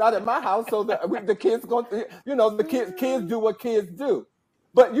 well, we're not at my house, so the kids going to, you know, the kids do what kids do,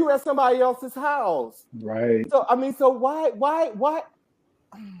 but you at somebody else's house, right? So I mean, so why would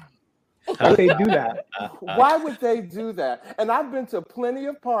they do that? Why would they do that? And I've been to plenty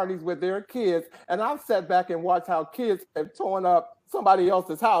of parties with their kids, and I've sat back and watched how kids have torn up somebody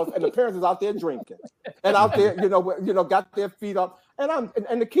else's house, and the parents is out there drinking, and out there, you know, got their feet up,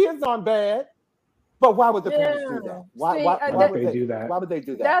 and the kids aren't bad, but why would the parents do that? Why would they do that? Why would they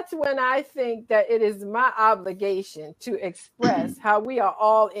do that? That's when I think that it is my obligation to express how we are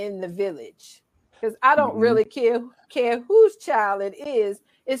all in the village, because I don't really care whose child it is.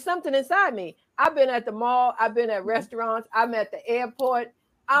 It's something inside me. I've been at the mall. I've been at restaurants. I'm at the airport.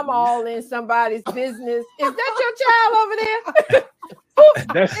 I'm all in somebody's business. Is that your child over there?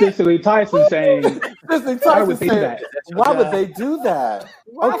 That's Cicely Tyson saying. Cicely Tyson saying, why would they do that?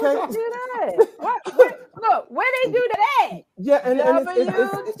 Why would they do that? Look, where they do that? Yeah, and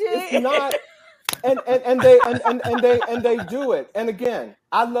it's not. And they do it. And again,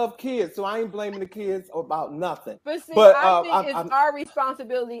 I love kids, so I ain't blaming the kids about nothing. But see, I think it's our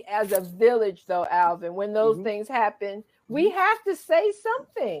responsibility as a village, though, Alvin. When those things happen, we have to say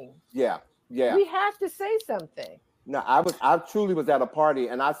something. Yeah. We have to say something. No, I truly was at a party,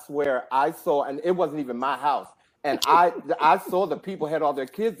 and I swear I saw, and it wasn't even my house, and I saw the people had all their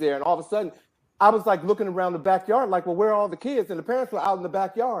kids there, and all of a sudden, I was like looking around the backyard, like, well, where are all the kids? And the parents were out in the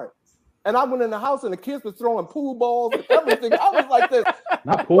backyard. And I went in the house, and the kids were throwing pool balls and everything. I was like, "This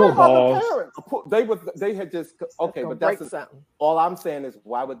not pool balls." They had just okay, but that's all I'm saying is,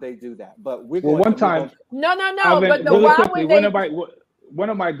 why would they do that? But we're No. Alvin, But really why quickly, would they? One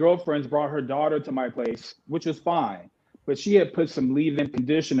of my girlfriends brought her daughter to my place, which was fine, but she had put some leave-in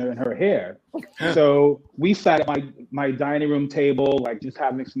conditioner in her hair. So we sat at my dining room table, like just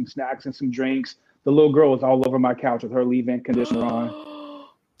having some snacks and some drinks. The little girl was all over my couch with her leave-in conditioner on.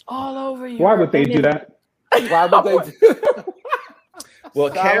 All over you. Why would they do that? Why would they do that?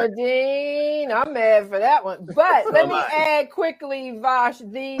 Well, Saladin, I'm mad for that one. But let me add quickly, Vosh,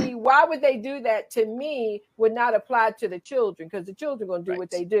 the why would they do that to me would not apply to the children, because the children are going to do what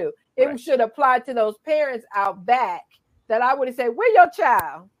they do. It should apply to those parents out back that I would have said, where your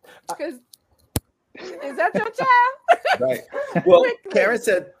child? Because is that your child? Right. Well, Karen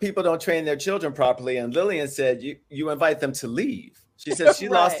said people don't train their children properly, and Lillian said you invite them to leave. She said she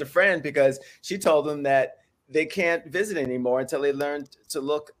lost a friend because she told them that they can't visit anymore until they learn to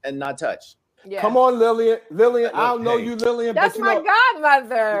look and not touch. Yeah. Come on, Lillian. I don't know you, Lillian. That's but my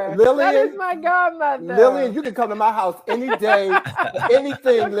godmother. Lillian, that is my godmother. Lillian, you can come to my house any day,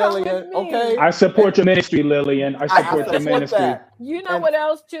 anything, Lillian. Okay. I support your ministry, Lillian. I support your ministry. That. You know what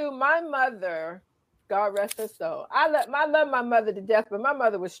else too? My mother, God rest her soul. I love my mother to death, but my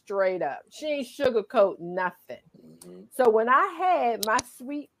mother was straight up. She ain't sugarcoat nothing. So when I had my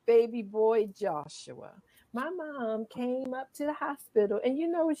sweet baby boy Joshua, my mom came up to the hospital, and you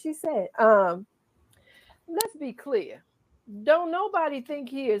know what she said? Let's be clear. Don't nobody think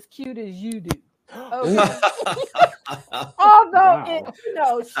he as cute as you do. Okay. Although it,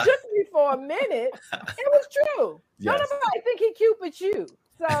 shook me for a minute, it was true. Yes. Don't nobody think he cute but you.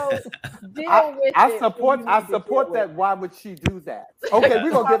 So deal with I it. support that. Why would she do that? Okay,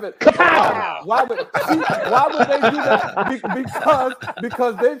 we're gonna give it. Why would they do that?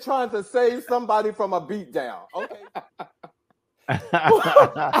 Because they're trying to save somebody from a beatdown. Okay.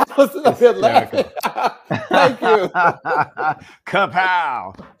 I was a bit laughing. Thank you.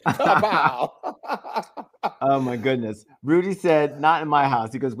 Kapow. Kapow. Oh my goodness. Rudy said, not in my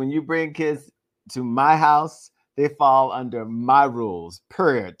house. He goes, when you bring kids to my house, they fall under my rules.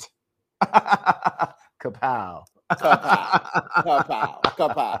 Period. Kapow. Kapow. Kapow.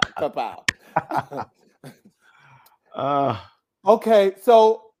 Kapow. Kapow. Okay,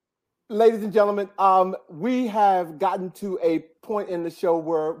 so ladies and gentlemen, we have gotten to a point in the show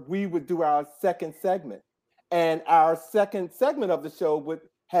where we would do our second segment. And our second segment of the show would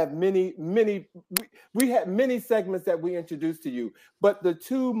have we had many segments that we introduced to you. But the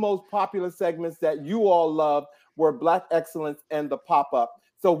two most popular segments that you all loved were Black Excellence and the Pop-Up.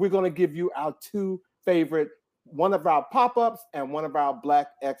 So we're going to give you our two favorite, one of our pop-ups and one of our Black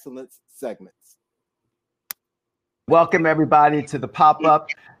Excellence segments. Welcome everybody to the Pop-Up.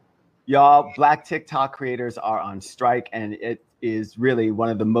 Y'all, Black TikTok creators are on strike, and it is really one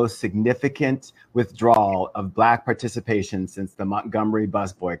of the most significant withdrawal of Black participation since the Montgomery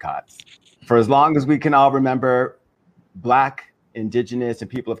bus boycotts. For as long as we can all remember, Black, Indigenous, and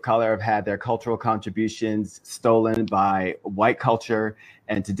people of color have had their cultural contributions stolen by white culture.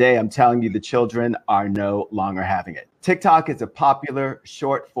 And today I'm telling you, the children are no longer having it. TikTok is a popular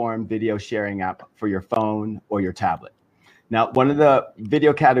short form video sharing app for your phone or your tablet. Now, one of the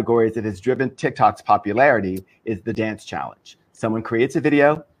video categories that has driven TikTok's popularity is the dance challenge. Someone creates a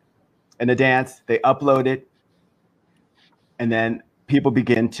video and a dance, they upload it, and then people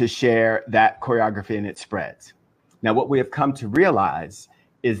begin to share that choreography and it spreads. Now, what we have come to realize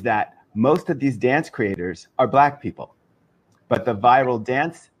is that most of these dance creators are Black people, but the viral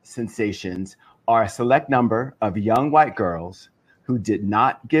dance sensations are a select number of young white girls who did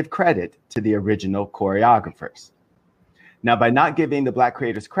not give credit to the original choreographers. Now, by not giving the Black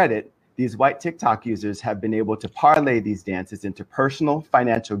creators credit, these white TikTok users have been able to parlay these dances into personal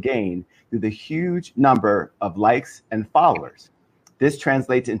financial gain through the huge number of likes and followers. This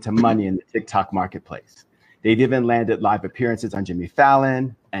translates into money in the TikTok marketplace. They've even landed live appearances on Jimmy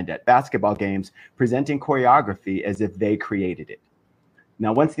Fallon and at basketball games, presenting choreography as if they created it.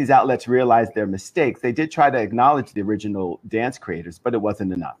 Now, once these outlets realized their mistakes, they did try to acknowledge the original dance creators, but it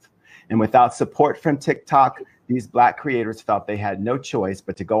wasn't enough. And without support from TikTok, these Black creators felt they had no choice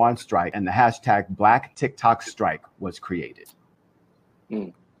but to go on strike, and the hashtag Black TikTok Strike was created.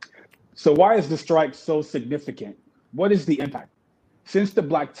 So why is the strike so significant? What is the impact? Since the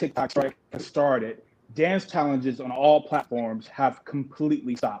Black TikTok Strike has started, dance challenges on all platforms have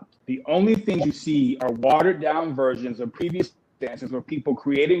completely stopped. The only things you see are watered down versions of previous dances where people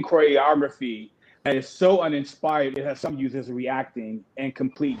creating choreography that is so uninspired, it has some users reacting in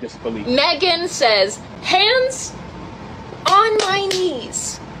complete disbelief. Megan says, hands on my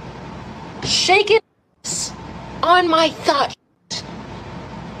knees, shaking on my thought.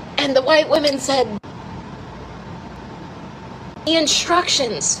 And the white women said, the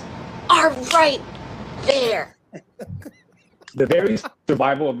instructions are right there. The very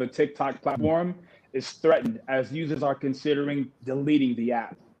survival of the TikTok platform is threatened as users are considering deleting the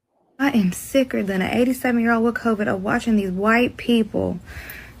app. I am sicker than an 87-year-old with COVID of watching these white people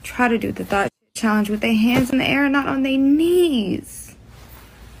try to do the thought challenge with their hands in the air and not on their knees.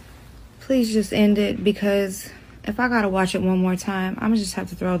 Please just end it, because if I gotta watch it one more time, I'm gonna just have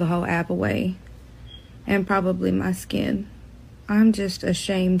to throw the whole app away. And probably my skin. I'm just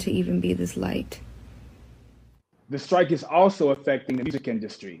ashamed to even be this light. The strike is also affecting the music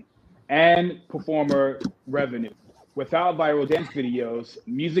industry and performer revenue. Without viral dance videos,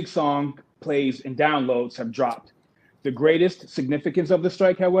 music song plays and downloads have dropped. The greatest significance of the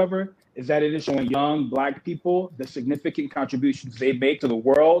strike, however, is that it is showing young Black people the significant contributions they make to the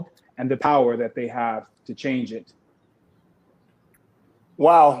world and the power that they have to change it.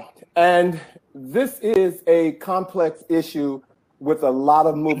 Wow. And this is a complex issue with a lot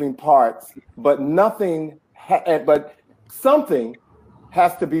of moving parts, but something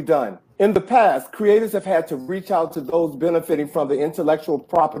has to be done. In the past, creators have had to reach out to those benefiting from the intellectual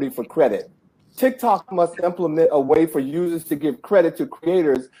property for credit. TikTok must implement a way for users to give credit to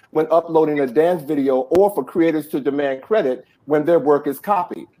creators when uploading a dance video, or for creators to demand credit when their work is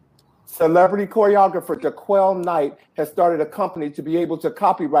copied. Celebrity choreographer Daquel Knight has started a company to be able to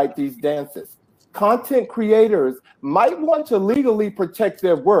copyright these dances. Content creators might want to legally protect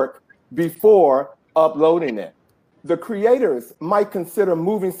their work before uploading it. The creators might consider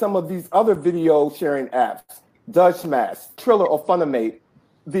moving some of these other video sharing apps, Dutchmash, Triller, or Funimate.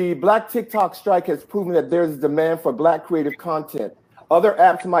 The Black TikTok strike has proven that there's demand for Black creative content. Other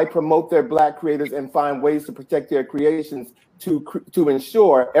apps might promote their Black creators and find ways to protect their creations to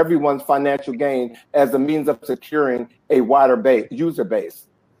ensure everyone's financial gain as a means of securing a wider user base.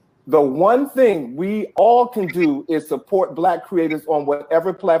 The one thing we all can do is support Black creators on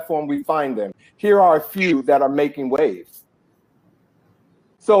whatever platform we find them. Here are a few that are making waves.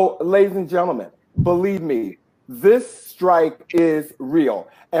 So, ladies and gentlemen, believe me, this strike is real,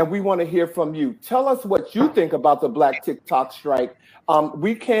 and we want to hear from you. Tell us what you think about the Black TikTok strike.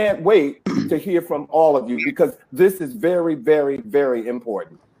 We can't wait to hear from all of you because this is very, very, very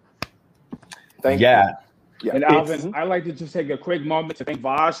important. Thank you. Yeah. And Alvin, I'd like to just take a quick moment to thank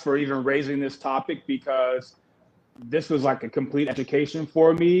Vash for even raising this topic because this was like a complete education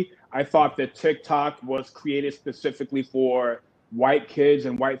for me. I thought that TikTok was created specifically for white kids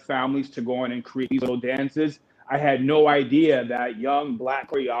and white families to go in and create these little dances. I had no idea that young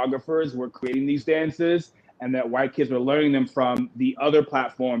Black choreographers were creating these dances and that white kids were learning them from the other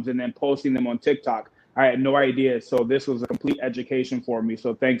platforms and then posting them on TikTok. I had no idea. So this was a complete education for me.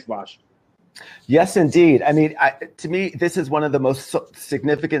 So thanks, Vash. Yes, indeed. I mean, to me, this is one of the most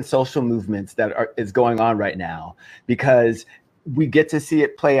significant social movements that is going on right now because we get to see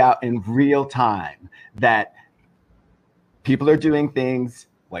it play out in real time, that people are doing things,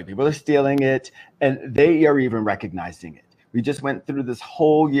 white people are stealing it, and they are even recognizing it. We just went through this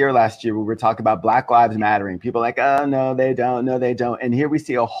whole year last year where we were talking about Black Lives Mattering. People are like, oh, no, they don't. No, they don't. And here we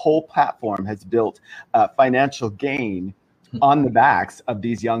see a whole platform has built financial gain on the backs of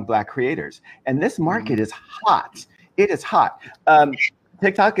these young Black creators. And this market is hot. It is hot.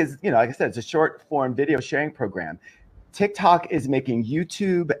 TikTok is, like I said, it's a short form video sharing program. TikTok is making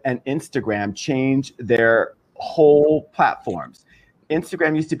YouTube and Instagram change their whole platforms.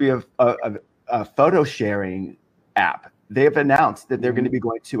 Instagram used to be a photo sharing app. They've announced that they're going to be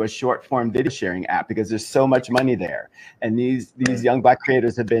going to a short form video sharing app because there's so much money there. And these young Black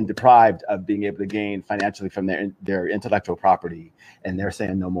creators have been deprived of being able to gain financially from their intellectual property. And they're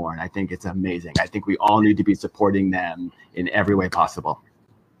saying no more. And I think it's amazing. I think we all need to be supporting them in every way possible.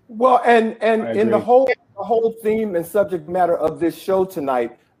 Well, and in the whole theme and subject matter of this show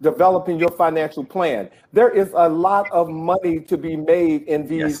tonight, developing your financial plan, there is a lot of money to be made in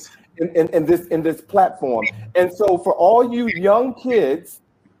these in this platform. And so for all you young kids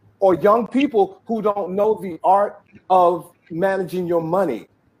or young people who don't know the art of managing your money,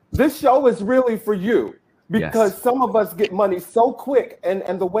 this show is really for you because some of us get money so quick,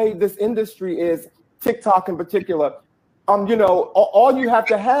 and the way this industry is, TikTok in particular, all you have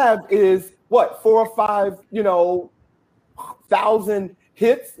to have is what, 4 or 5, thousand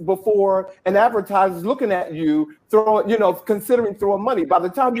hits before an advertiser is looking at you, considering throwing money. By the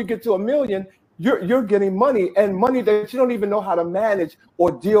time you get to 1 million, you're getting money, and money that you don't even know how to manage or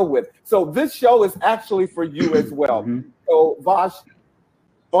deal with. So this show is actually for you as well. So Vash,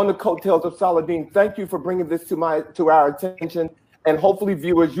 on the coattails of Saladin, thank you for bringing this to our attention, and hopefully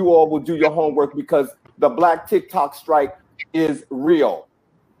viewers, you all will do your homework because the Black TikTok strike is real,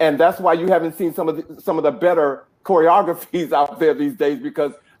 and that's why you haven't seen some of the better choreographies out there these days,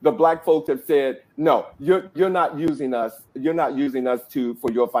 because the Black folks have said, no, you're not using us. You're not using us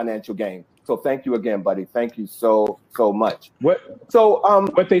for your financial gain. So thank you again, buddy. Thank you so much. What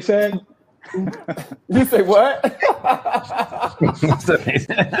they said? You say what?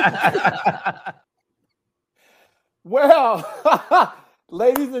 Well,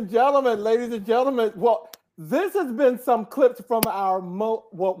 ladies and gentlemen, well, this has been some clips from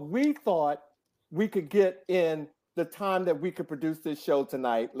what we thought we could get in the time that we could produce this show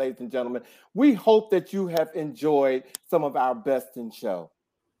tonight, ladies and gentlemen. We hope that you have enjoyed some of our best in show.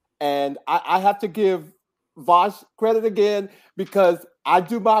 And I have to give Vash credit again because I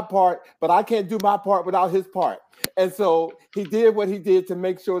do my part, but I can't do my part without his part. And so he did what he did to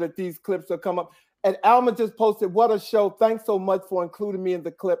make sure that these clips will come up. And Alma just posted, what a show. Thanks so much for including me in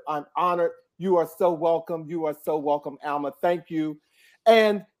the clip. I'm honored. You are so welcome. You are so welcome, Alma. Thank you.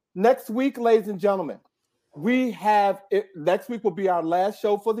 And next week, ladies and gentlemen, next week will be our last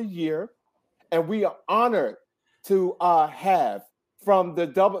show for the year. And we are honored to have from the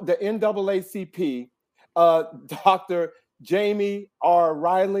NAACP, Dr. Jamie R.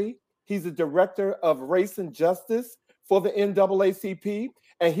 Riley. He's the director of race and justice for the NAACP,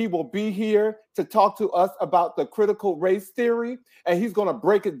 and he will be here to talk to us about the critical race theory, and he's going to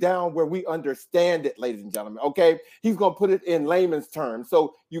break it down where we understand it, ladies and gentlemen, okay? He's going to put it in layman's terms.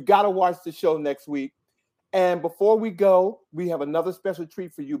 So you got to watch the show next week. And before we go, we have another special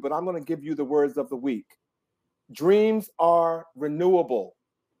treat for you, but I'm going to give you the words of the week. Dreams are renewable.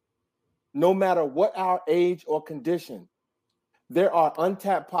 No matter what our age or condition, there are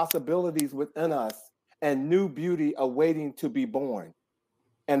untapped possibilities within us and new beauty awaiting to be born.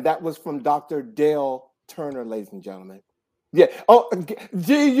 And that was from Dr. Dale Turner, ladies and gentlemen. Yeah. Oh,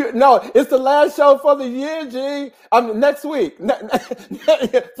 G, it's the last show for the year, G. Next week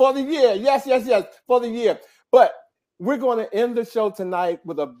for the year. Yes, for the year. But we're going to end the show tonight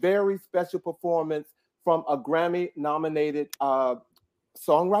with a very special performance from a Grammy-nominated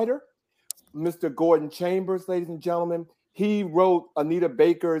songwriter, Mr. Gordon Chambers, ladies and gentlemen. He wrote Anita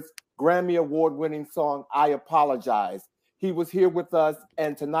Baker's Grammy Award-winning song, I Apologize. He was here with us,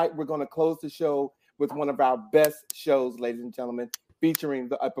 and tonight we're going to close the show with one of our best shows, ladies and gentlemen, featuring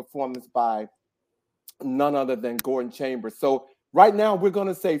a performance by none other than Gordon Chambers. So right now, we're going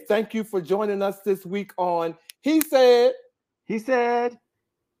to say thank you for joining us this week on He Said. He said.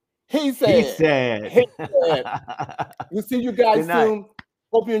 He said. He said. He said. We'll see you guys soon.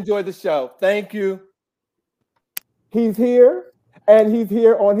 Hope you enjoyed the show. Thank you. He's here, and he's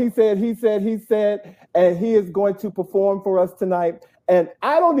here on He Said, He Said, He Said, and he is going to perform for us tonight. And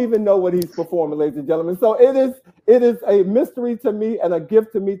I don't even know what he's performing, ladies and gentlemen. So it is a mystery to me and a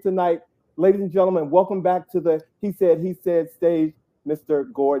gift to me tonight. Ladies and gentlemen, welcome back to the He Said stage,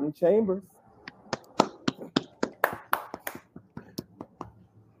 Mr. Gordon Chambers.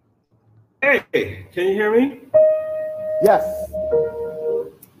 Hey, can you hear me? Yes.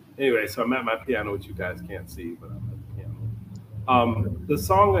 Anyway, so I'm at my piano, which you guys can't see, but I'm at the piano. The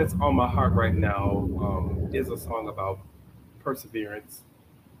song that's on my heart right now is a song about perseverance,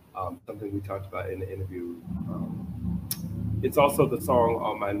 something we talked about in the interview. It's also the song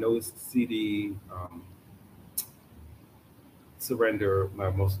on my newest CD, Surrender,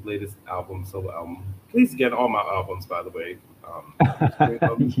 my most latest album, solo album. Please get all my albums, by the way.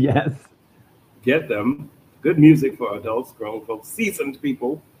 Yes. Get them. Good music for adults, grown folks, seasoned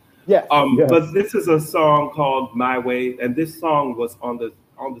people. Yes. But this is a song called My Way, and this song was on the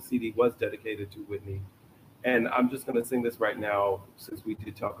CD was dedicated to Whitney. And I'm just going to sing this right now, since we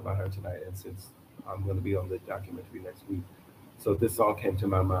did talk about her tonight, and since I'm going to be on the documentary next week. So this song came to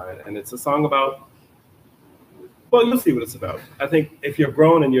my mind, and it's a song about, well, you'll see what it's about. I think if you're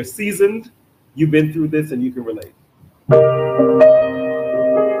grown and you're seasoned, you've been through this and you can relate.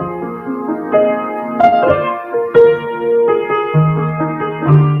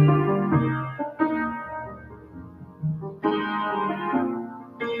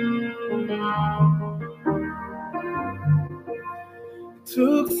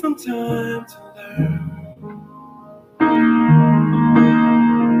 Took some time to learn.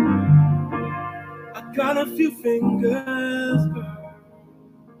 I got a few fingers burned,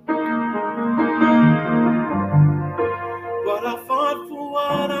 but I fought for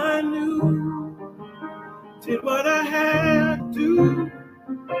what I knew, did what I had to do,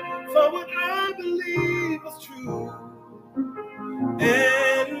 for what I believe was true,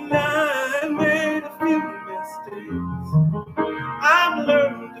 and I made a few mistakes. I've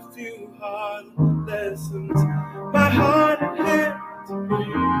learned a few hard lessons my heart had to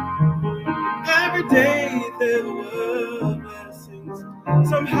break. Every day there were blessings.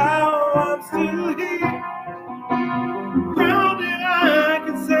 Somehow I'm still here. Grounded, I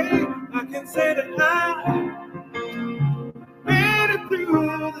can say that I made it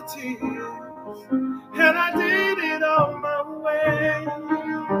through the tears, and I did it on my way.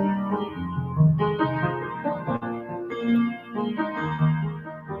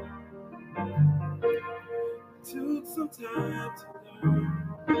 Took some time to learn,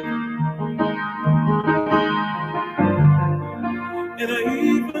 and I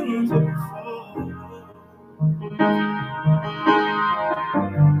even took a fall.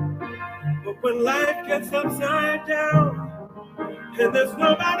 But when life gets upside down and there's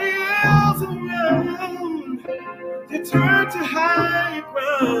nobody else around, you turn to higher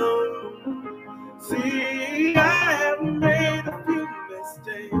ground. See, I have made a few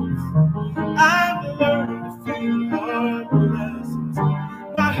mistakes. I've learned a few hard lessons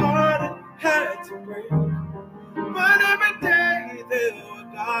my heart had to break. But every day there were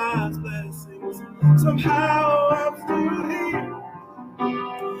God's blessings. Somehow I'm still here.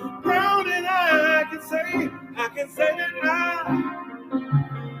 Proud and I can say that I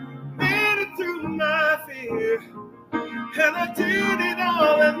made it through my fear. And I did it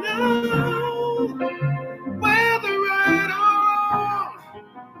all alone. Whether I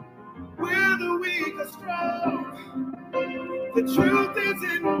The truth is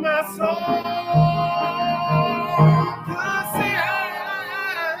in my soul. 'Cause see, I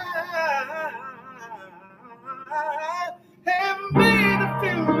have made a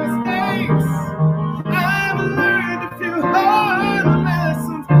few mistakes. I've learned a few hard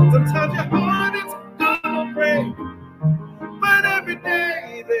lessons. Sometimes your heart is gonna break, but every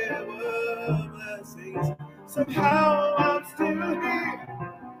day there were blessings. Somehow I'm still here.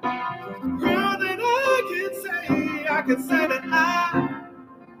 More than I can say that I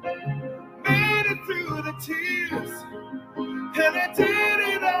made it through the tears, and I did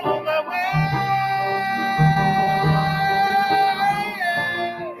it on my way.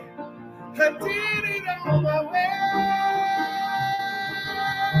 I did it on my way.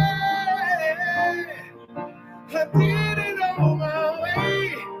 I did it on my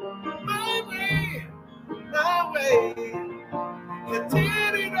way, my way, my way. I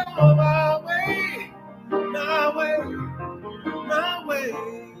did it on my way, my way, my way.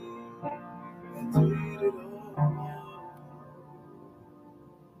 I did it on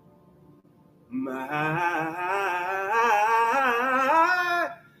my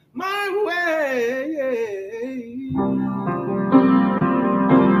way.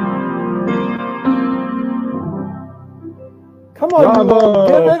 Come on, you all.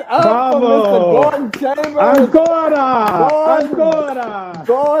 Give it up for Mr. Gordon Chambers. Ancora!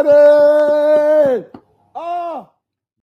 Gordon!